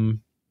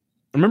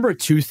remember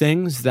two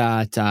things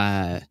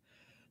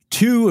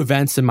two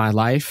events in my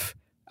life.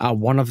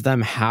 One of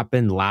them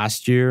happened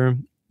last year.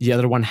 The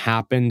other one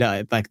happened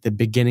the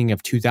beginning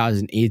of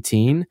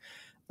 2018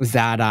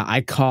 that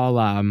I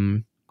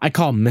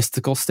call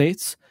mystical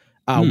states.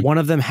 One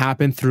of them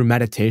happened through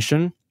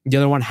meditation. The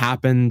other one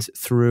happened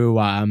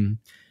through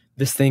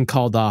this thing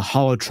called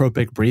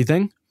holotropic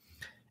breathing.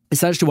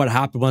 Essentially what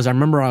happened was I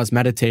remember I was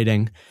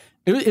meditating.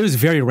 It was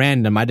very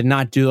random. I did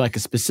not do a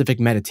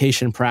specific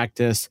meditation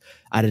practice.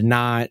 I did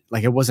not,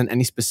 it wasn't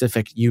any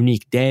specific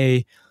unique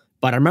day.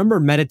 But I remember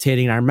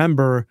meditating. I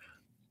remember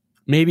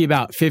maybe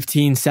about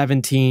 15,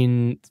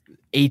 17,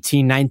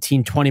 18,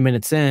 19, 20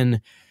 minutes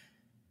in,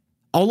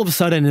 all of a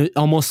sudden it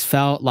almost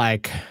felt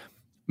like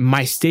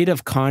my state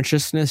of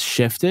consciousness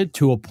shifted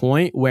to a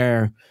point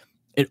where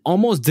it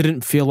almost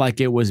didn't feel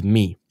like it was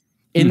me,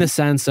 in the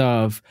sense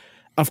of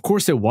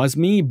course it was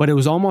me, but it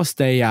was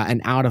almost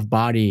an out of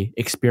body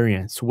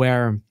experience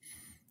where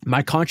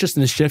my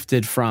consciousness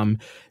shifted from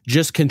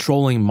just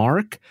controlling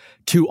Mark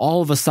to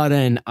all of a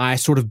sudden I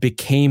sort of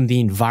became the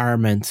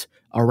environment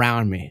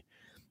around me.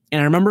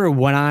 And I remember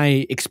when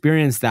I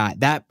experienced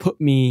that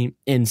put me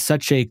in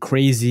such a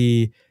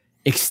crazy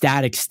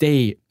ecstatic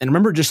state. And I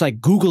remember just like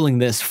Googling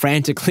this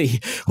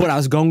frantically what I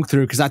was going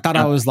through, because I thought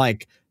I was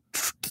like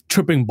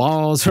tripping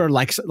balls, or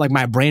like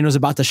my brain was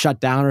about to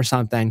shut down or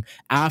something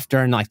after,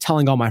 and like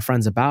telling all my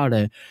friends about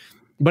it.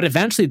 But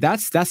eventually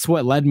that's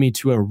what led me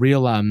to a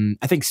real,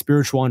 I think,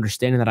 spiritual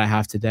understanding that I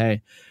have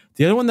today.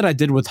 The other one that I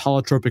did with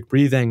holotropic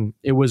breathing,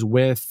 it was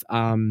with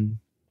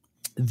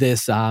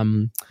this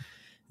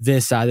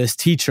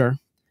teacher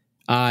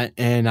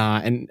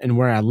and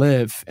where I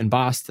live in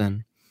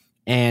Boston.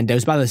 And it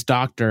was by this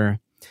doctor,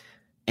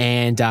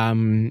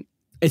 and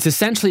it's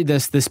essentially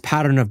this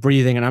pattern of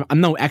breathing. And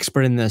I'm no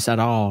expert in this at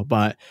all,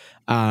 but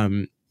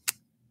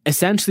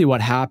essentially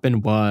what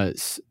happened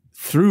was,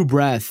 through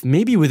breath,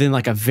 maybe within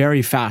like a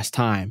very fast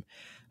time,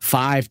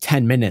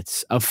 5-10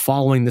 minutes of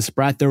following this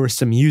breath, there was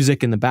some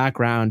music in the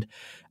background.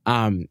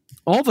 All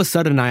of a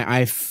sudden,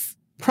 I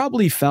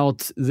probably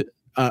felt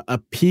a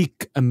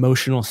peak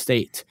emotional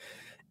state,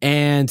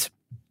 and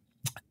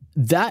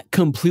that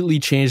completely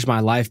changed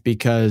my life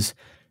because,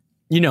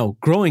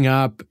 growing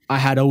up,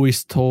 I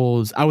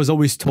was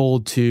always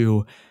told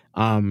to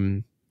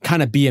kind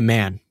of be a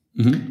man,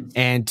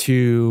 and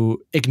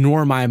to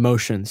ignore my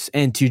emotions,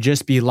 and to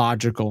just be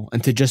logical,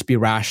 and to just be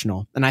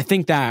rational. And I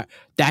think that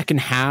can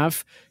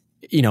have,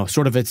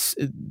 sort of its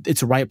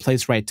right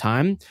place, right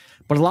time.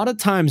 But a lot of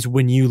times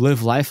when you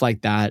live life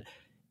like that,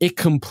 it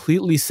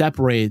completely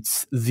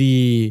separates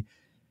the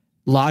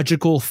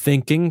logical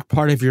thinking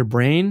part of your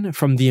brain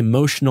from the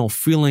emotional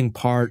feeling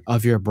part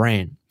of your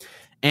brain.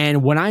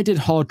 And when I did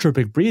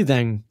holotropic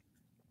breathing,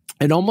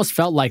 it almost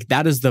felt like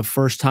that is the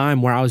first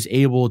time where I was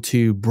able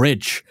to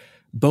bridge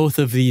both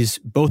of these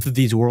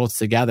worlds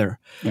together.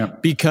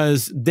 Yep.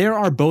 Because there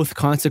are both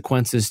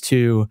consequences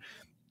to,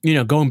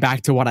 going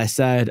back to what I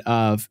said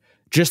of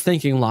just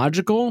thinking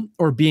logical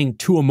or being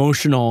too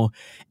emotional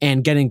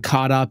and getting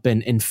caught up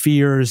in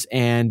fears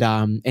and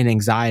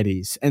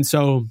anxieties. And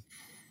so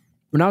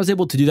when I was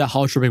able to do that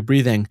holotropic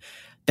breathing,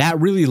 that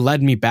really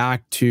led me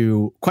back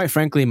to, quite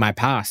frankly, my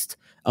past,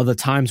 of the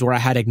times where I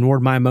had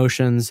ignored my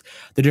emotions,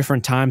 the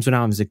different times when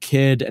I was a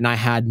kid and I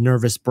had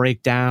nervous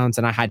breakdowns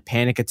and I had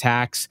panic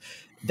attacks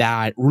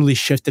that really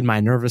shifted my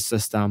nervous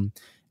system.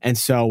 And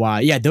so,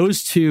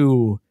 those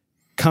two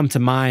come to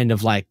mind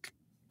of like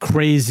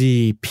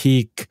crazy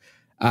peak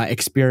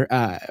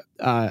experiences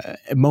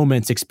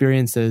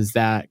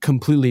that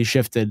completely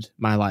shifted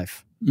my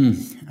life.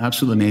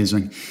 Absolutely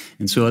amazing.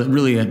 And so it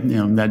really,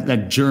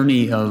 that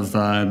journey of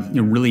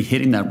really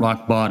hitting that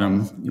rock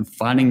bottom,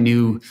 finding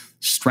new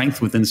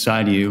strength within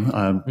inside you,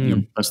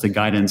 plus the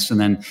guidance, and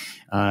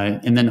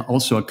then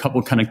also a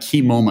couple kind of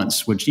key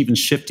moments which even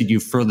shifted you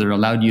further,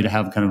 allowed you to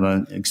have kind of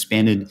an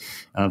expanded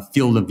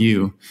field of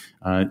view.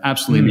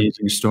 Absolutely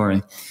amazing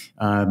story.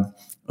 I'd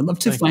love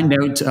to find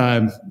out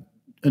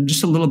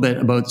just a little bit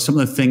about some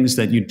of the things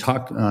that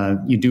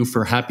you do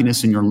for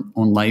happiness in your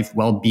own life,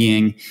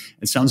 well-being.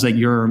 It sounds like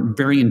you're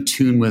very in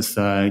tune with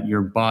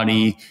your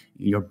body,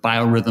 your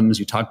biorhythms.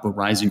 You talked about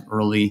rising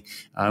early.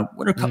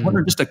 What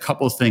are just a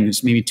couple of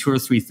things, maybe 2 or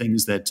 3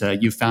 things that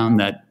you found,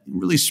 that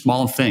really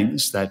small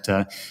things that,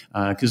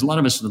 because a lot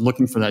of us are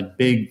looking for that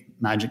big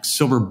magic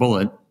silver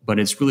bullet, but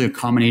it's really a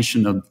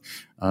combination of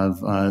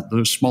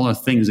those smaller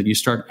things that you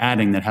start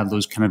adding that have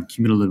those kind of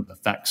cumulative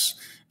effects.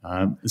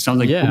 It sounds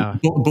like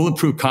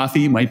bulletproof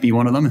coffee might be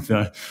one of them.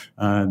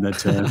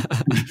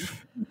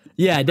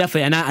 Yeah,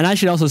 definitely. And I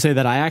should also say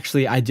that I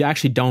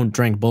actually don't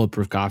drink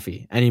bulletproof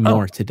coffee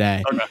anymore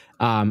today. Okay.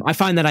 I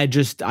find that I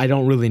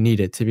don't really need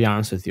it, to be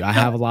honest with you. I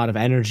have a lot of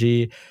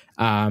energy,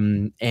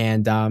 and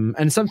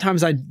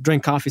sometimes I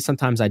drink coffee,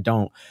 sometimes I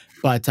don't.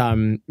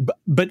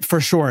 But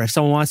for sure, if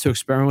someone wants to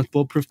experiment with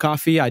bulletproof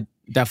coffee, I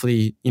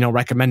definitely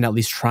recommend at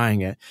least trying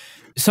it.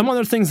 Some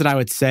other things that I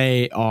would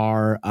say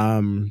are,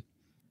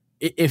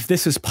 if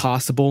this is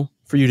possible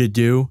for you to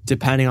do,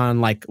 depending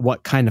on like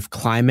what kind of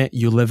climate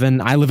you live in.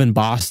 I live in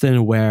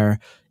Boston, where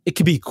it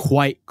can be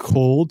quite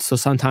cold, so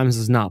sometimes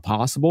it's not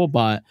possible.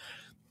 But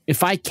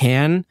if I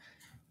can,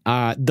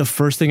 the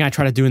first thing I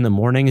try to do in the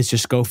morning is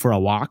just go for a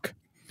walk.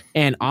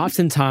 And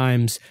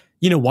oftentimes,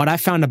 what I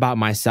found about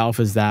myself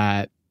is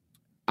that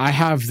I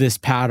have this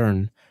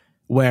pattern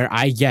where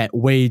I get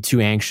way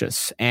too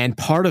anxious. And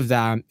part of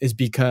that is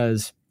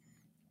because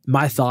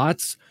my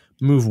thoughts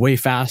move way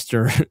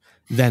faster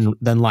than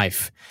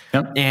life.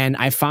 Yep. And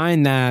I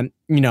find that,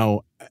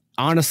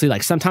 honestly,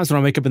 like sometimes when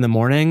I wake up in the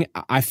morning,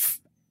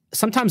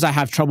 sometimes I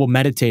have trouble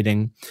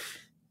meditating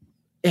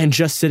and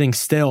just sitting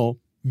still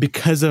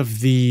because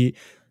of the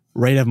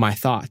rate of my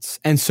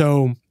thoughts. And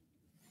so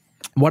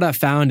what I've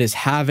found is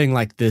having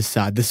like this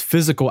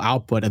physical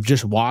output of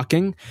just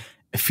walking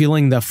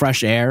feeling the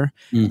fresh air,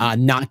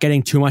 not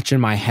getting too much in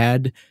my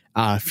head,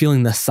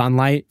 feeling the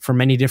sunlight for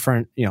many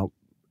different,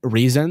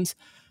 reasons,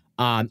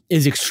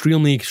 is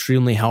extremely,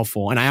 extremely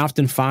helpful. And I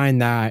often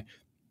find that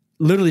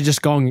literally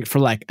just going for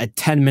like a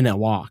 10-minute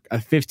walk, a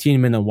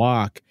 15-minute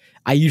walk,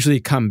 I usually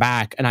come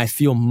back and I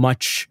feel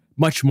much,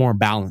 much more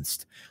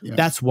balanced. Yeah.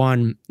 That's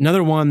one.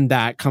 Another one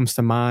that comes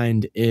to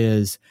mind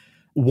is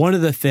one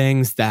of the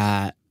things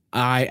that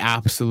I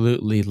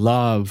absolutely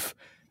love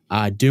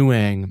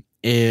doing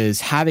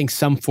is having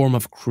some form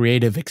of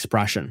creative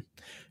expression.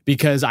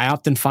 Because I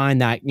often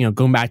find that,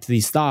 going back to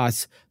these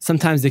thoughts,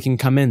 sometimes they can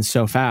come in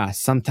so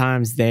fast.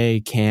 Sometimes they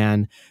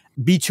can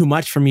be too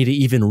much for me to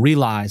even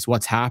realize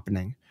what's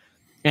happening.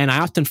 And I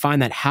often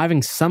find that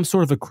having some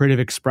sort of a creative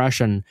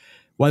expression,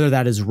 whether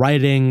that is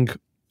writing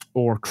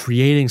or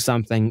creating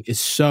something,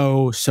 is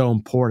so, so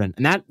important.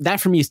 And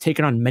that for me is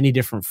taken on many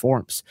different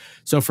forms.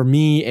 So for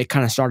me, it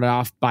kind of started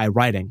off by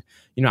writing.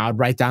 I'd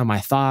write down my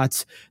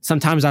thoughts.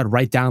 Sometimes I'd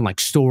write down like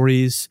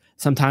stories.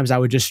 Sometimes I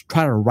would just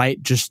try to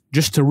write just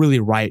to really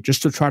write,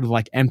 just to try to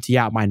like empty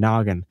out my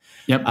noggin.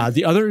 Yep.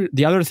 The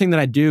other thing that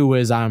I do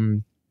is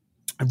I've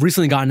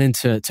recently gotten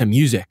into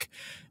music.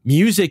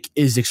 Music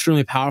is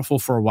extremely powerful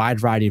for a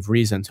wide variety of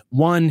reasons.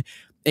 One,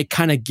 it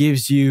kind of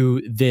gives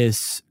you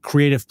this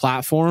creative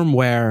platform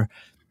where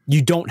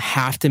you don't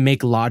have to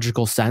make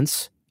logical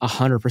sense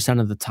 100%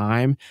 of the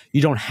time.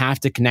 You don't have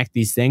to connect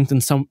these things.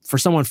 And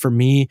for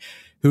me,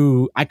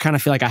 who I kind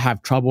of feel like I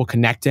have trouble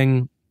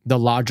connecting the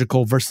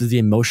logical versus the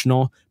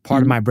emotional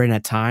part of my brain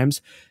at times,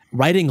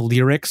 writing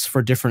lyrics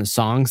for different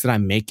songs that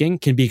I'm making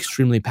can be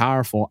extremely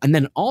powerful. And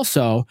then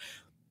also,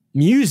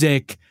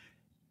 music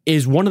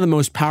is one of the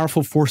most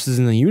powerful forces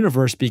in the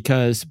universe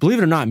because, believe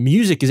it or not,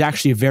 music is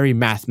actually very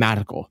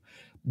mathematical.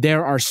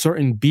 There are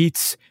certain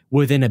beats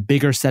within a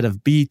bigger set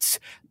of beats.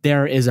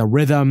 There is a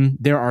rhythm.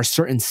 There are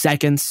certain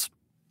seconds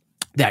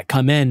that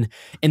come in.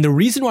 And the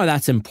reason why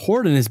that's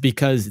important is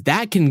because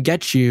that can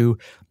get you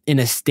in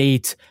a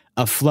state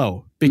of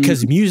flow,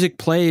 because music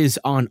plays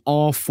on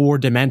all four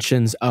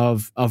dimensions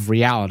of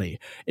reality.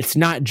 It's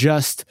not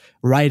just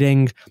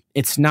writing.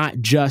 It's not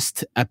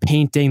just a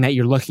painting that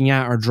you're looking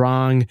at or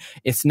drawing.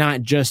 It's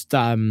not just,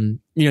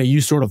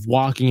 you sort of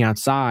walking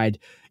outside.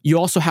 You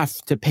also have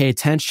to pay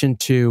attention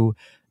to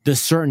the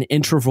certain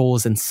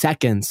intervals and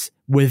seconds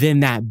within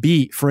that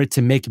beat for it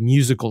to make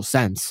musical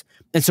sense.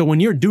 And so when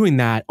you're doing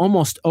that,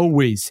 almost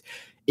always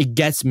it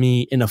gets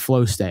me in a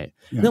flow state.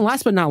 Yeah. And then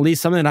last but not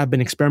least, something that I've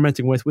been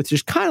experimenting with, which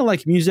is kind of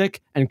like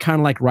music and kind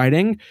of like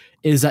writing,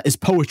 is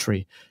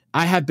poetry.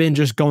 I have been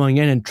just going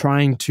in and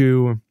trying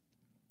to,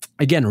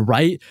 again,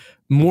 write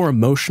more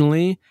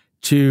emotionally,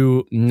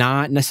 to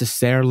not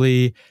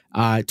necessarily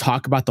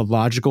talk about the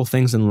logical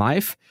things in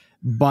life,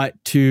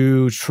 but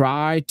to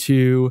try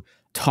to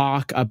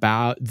talk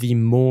about the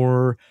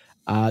more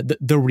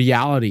the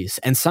realities.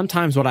 And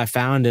sometimes what I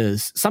found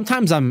is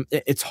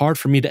it's hard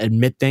for me to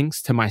admit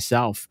things to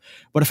myself,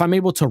 but if I'm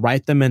able to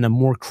write them in a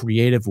more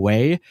creative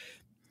way,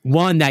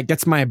 one, that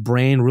gets my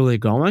brain really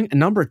going. And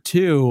number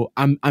two,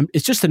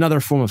 it's just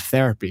another form of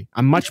therapy.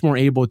 I'm much more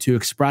able to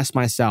express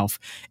myself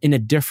in a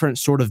different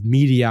sort of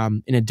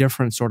medium, in a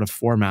different sort of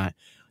format.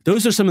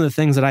 Those are some of the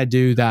things that I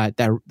do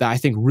that I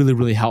think really,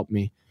 really help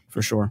me.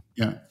 For sure.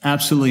 Yeah,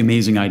 absolutely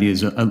amazing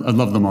ideas. I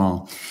love them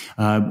all.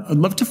 I'd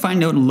love to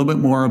find out a little bit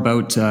more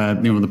about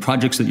the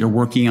projects that you're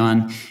working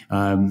on.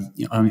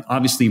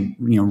 Obviously,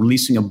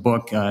 releasing a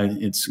book.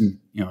 There's an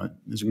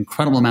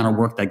incredible amount of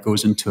work that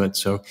goes into it.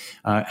 So,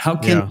 how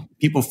can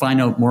people find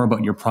out more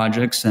about your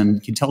projects,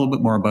 and can you tell a little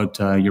bit more about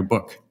your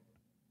book?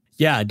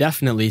 Yeah,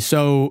 definitely.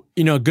 So,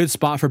 a good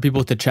spot for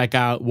people to check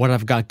out what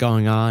I've got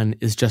going on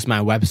is just my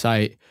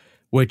website,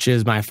 which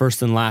is my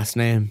first and last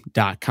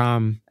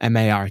name.com,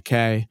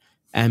 markmetry.com.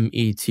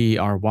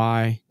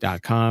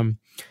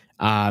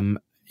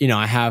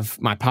 I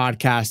have my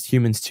podcast,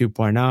 Humans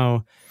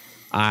 2.0.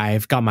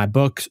 I've got my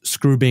book,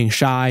 Screw Being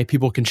Shy.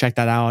 People can check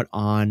that out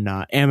on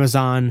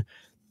Amazon,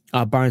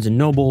 Barnes and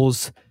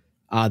Nobles.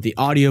 The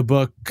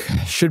audiobook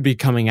should be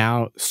coming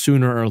out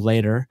sooner or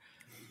later.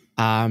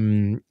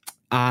 This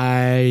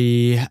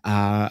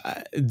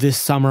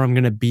summer, I'm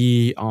going to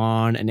be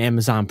on an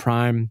Amazon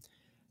Prime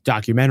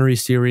documentary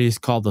series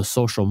called The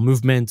Social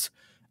Movement.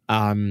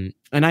 And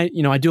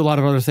I do a lot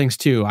of other things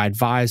too. I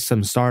advise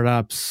some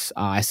startups.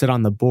 I sit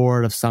on the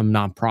board of some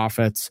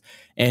nonprofits,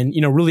 and,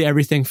 really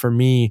everything for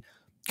me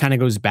kind of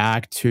goes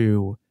back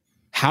to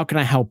how can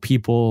I help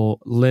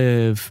people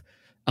live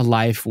a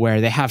life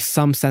where they have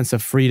some sense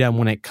of freedom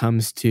when it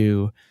comes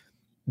to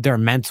their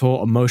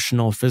mental,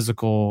 emotional,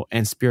 physical,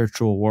 and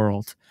spiritual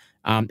world.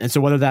 And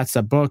so whether that's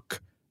a book,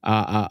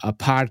 a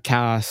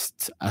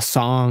podcast, a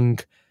song,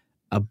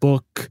 a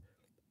book,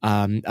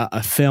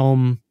 a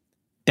film,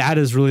 that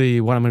is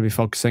really what I'm going to be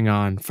focusing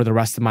on for the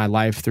rest of my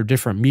life, through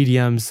different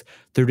mediums,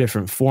 through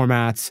different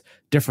formats,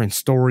 different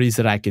stories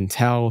that I can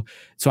tell,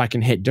 so I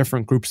can hit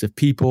different groups of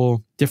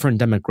people, different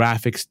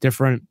demographics,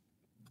 different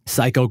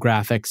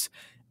psychographics,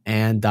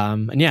 And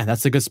yeah,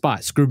 that's a good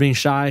spot. Screw Being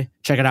Shy.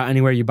 Check it out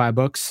anywhere you buy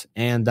books.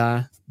 And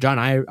John,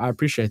 I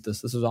appreciate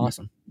this. This is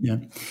awesome. Yeah.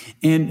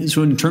 And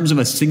so in terms of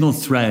a single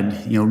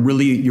thread,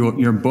 really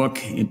your book,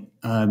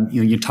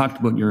 you talked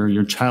about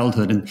your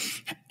childhood and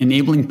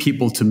enabling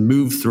people to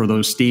move through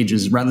those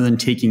stages rather than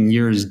taking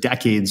years,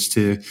 decades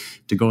to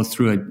go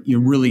through it.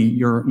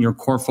 Your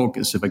core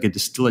focus, if I could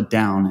distill it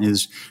down,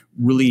 is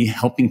really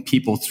helping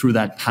people through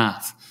that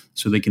path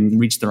so they can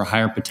reach their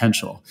higher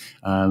potential.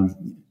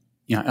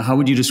 How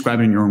would you describe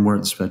it in your own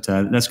words? But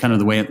that's kind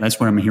of that's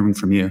what I'm hearing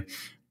from you.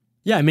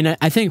 Yeah, I mean,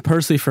 I think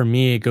personally for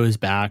me, it goes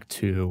back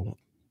to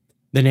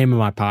the name of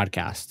my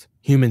podcast,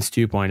 Humans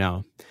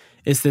 2.0.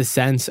 It's this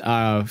sense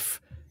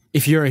of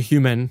if you're a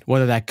human,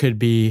 whether that could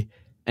be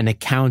an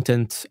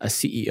accountant, a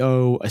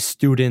CEO, a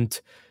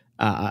student,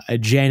 a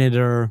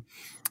janitor,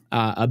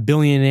 a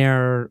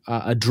billionaire,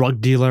 a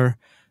drug dealer,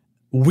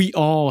 we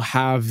all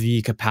have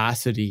the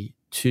capacity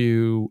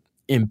to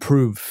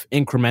improve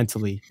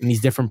incrementally in these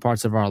different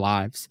parts of our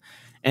lives.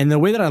 And the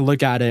way that I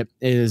look at it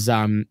is,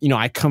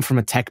 I come from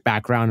a tech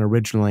background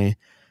originally,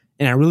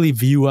 and I really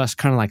view us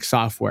kind of like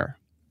software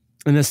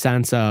in the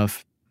sense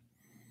of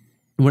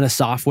when a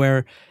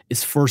software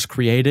is first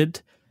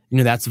created,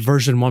 that's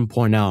version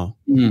 1.0.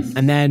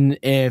 And then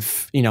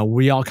if,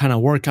 we all kind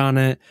of work on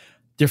it,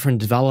 different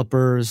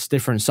developers,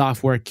 different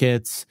software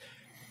kits,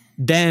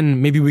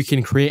 then maybe we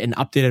can create an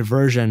updated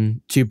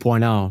version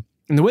 2.0.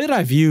 And the way that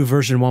I view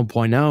version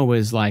 1.0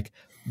 is like,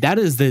 that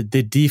is the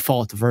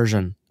default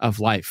version of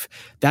life.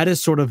 That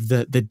is sort of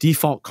the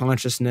default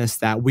consciousness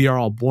that we are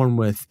all born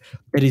with.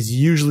 That is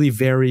usually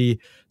very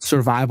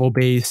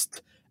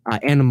survival-based,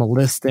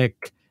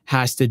 animalistic,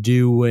 has to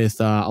do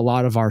with a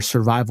lot of our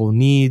survival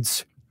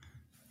needs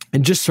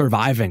and just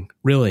surviving,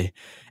 really.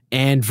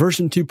 And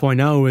version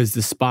 2.0 is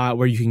the spot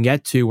where you can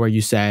get to where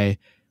you say,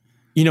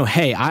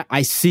 hey,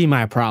 I see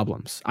my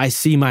problems. I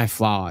see my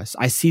flaws.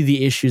 I see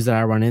the issues that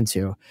I run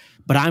into,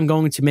 but I'm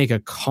going to make a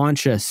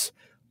conscious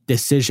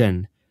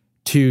decision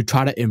to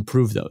try to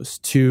improve those,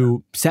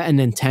 to set an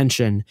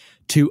intention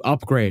to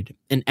upgrade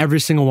in every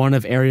single one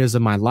of areas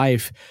of my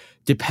life,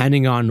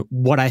 depending on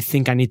what I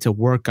think I need to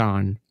work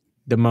on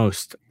the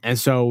most. And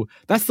so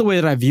that's the way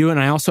that I view it. And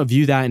I also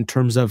view that in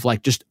terms of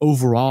like just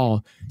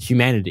overall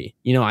humanity.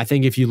 I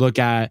think if you look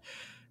at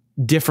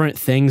different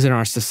things in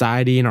our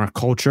society, in our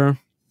culture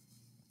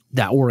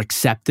that were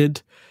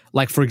accepted,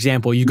 like for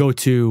example,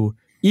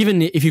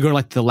 even if you go to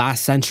like the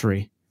last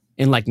century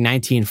in like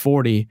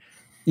 1940,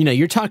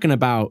 you're talking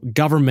about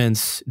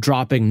governments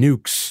dropping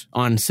nukes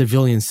on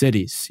civilian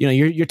cities.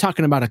 You're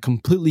talking about a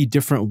completely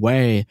different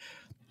way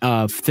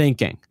of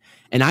thinking.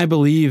 And I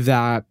believe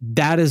that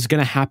is going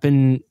to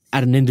happen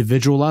at an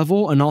individual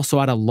level and also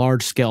at a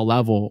large scale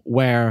level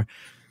where,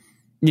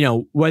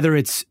 whether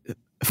it's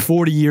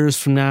 40 years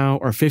from now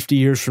or 50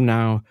 years from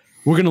now,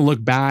 we're going to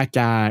look back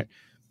at,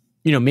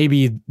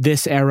 maybe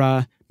this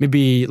era,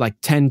 maybe like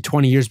 10,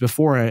 20 years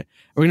before it.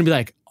 We're going to be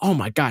like, oh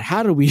my God,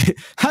 how do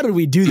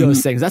we do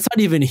those things? That's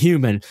not even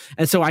human.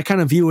 And so I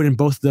kind of view it in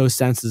both of those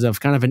senses of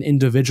kind of an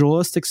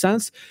individualistic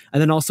sense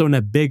and then also in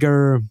a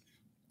bigger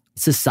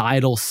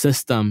societal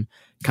system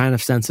kind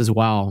of sense as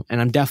well.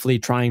 And I'm definitely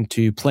trying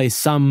to play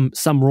some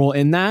role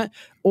in that,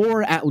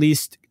 or at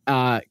least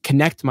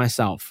connect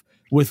myself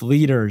with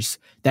leaders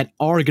that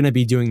are going to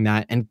be doing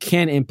that and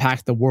can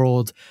impact the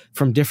world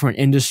from different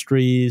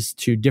industries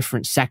to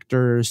different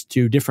sectors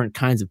to different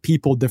kinds of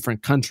people,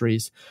 different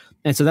countries.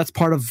 And so that's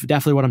part of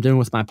definitely what I'm doing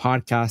with my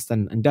podcast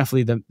and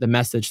definitely the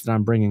message that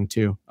I'm bringing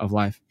too of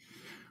life.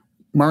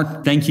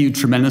 Mark, thank you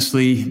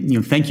tremendously.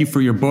 Thank you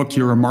for your book,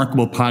 your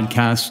remarkable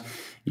podcast,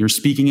 your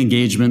speaking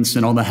engagements,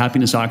 and all the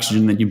happiness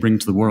oxygen that you bring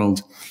to the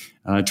world.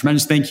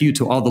 Tremendous thank you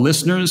to all the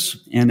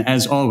listeners. And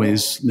as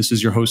always, this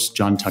is your host,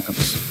 John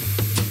Tuckums.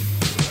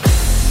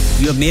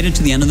 You have made it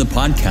to the end of the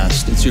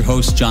podcast. It's your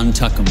host, John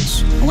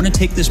Tuckums. I want to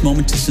take this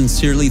moment to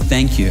sincerely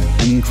thank you.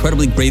 I'm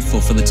incredibly grateful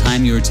for the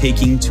time you are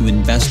taking to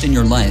invest in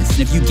your life. And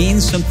if you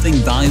gained something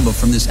valuable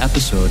from this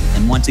episode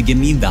and want to give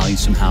me value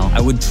somehow, I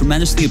would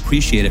tremendously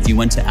appreciate if you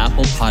went to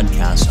Apple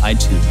Podcasts,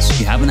 iTunes. If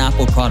you have an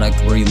Apple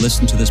product where you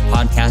listen to this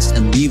podcast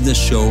and leave this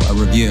show a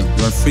review,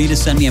 you are free to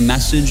send me a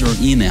message or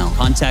email.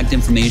 Contact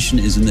information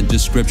is in the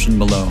description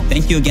below.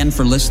 Thank you again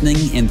for listening,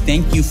 and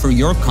thank you for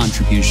your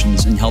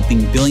contributions in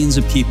helping billions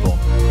of people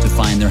to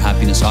find their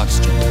happiness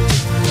oxygen.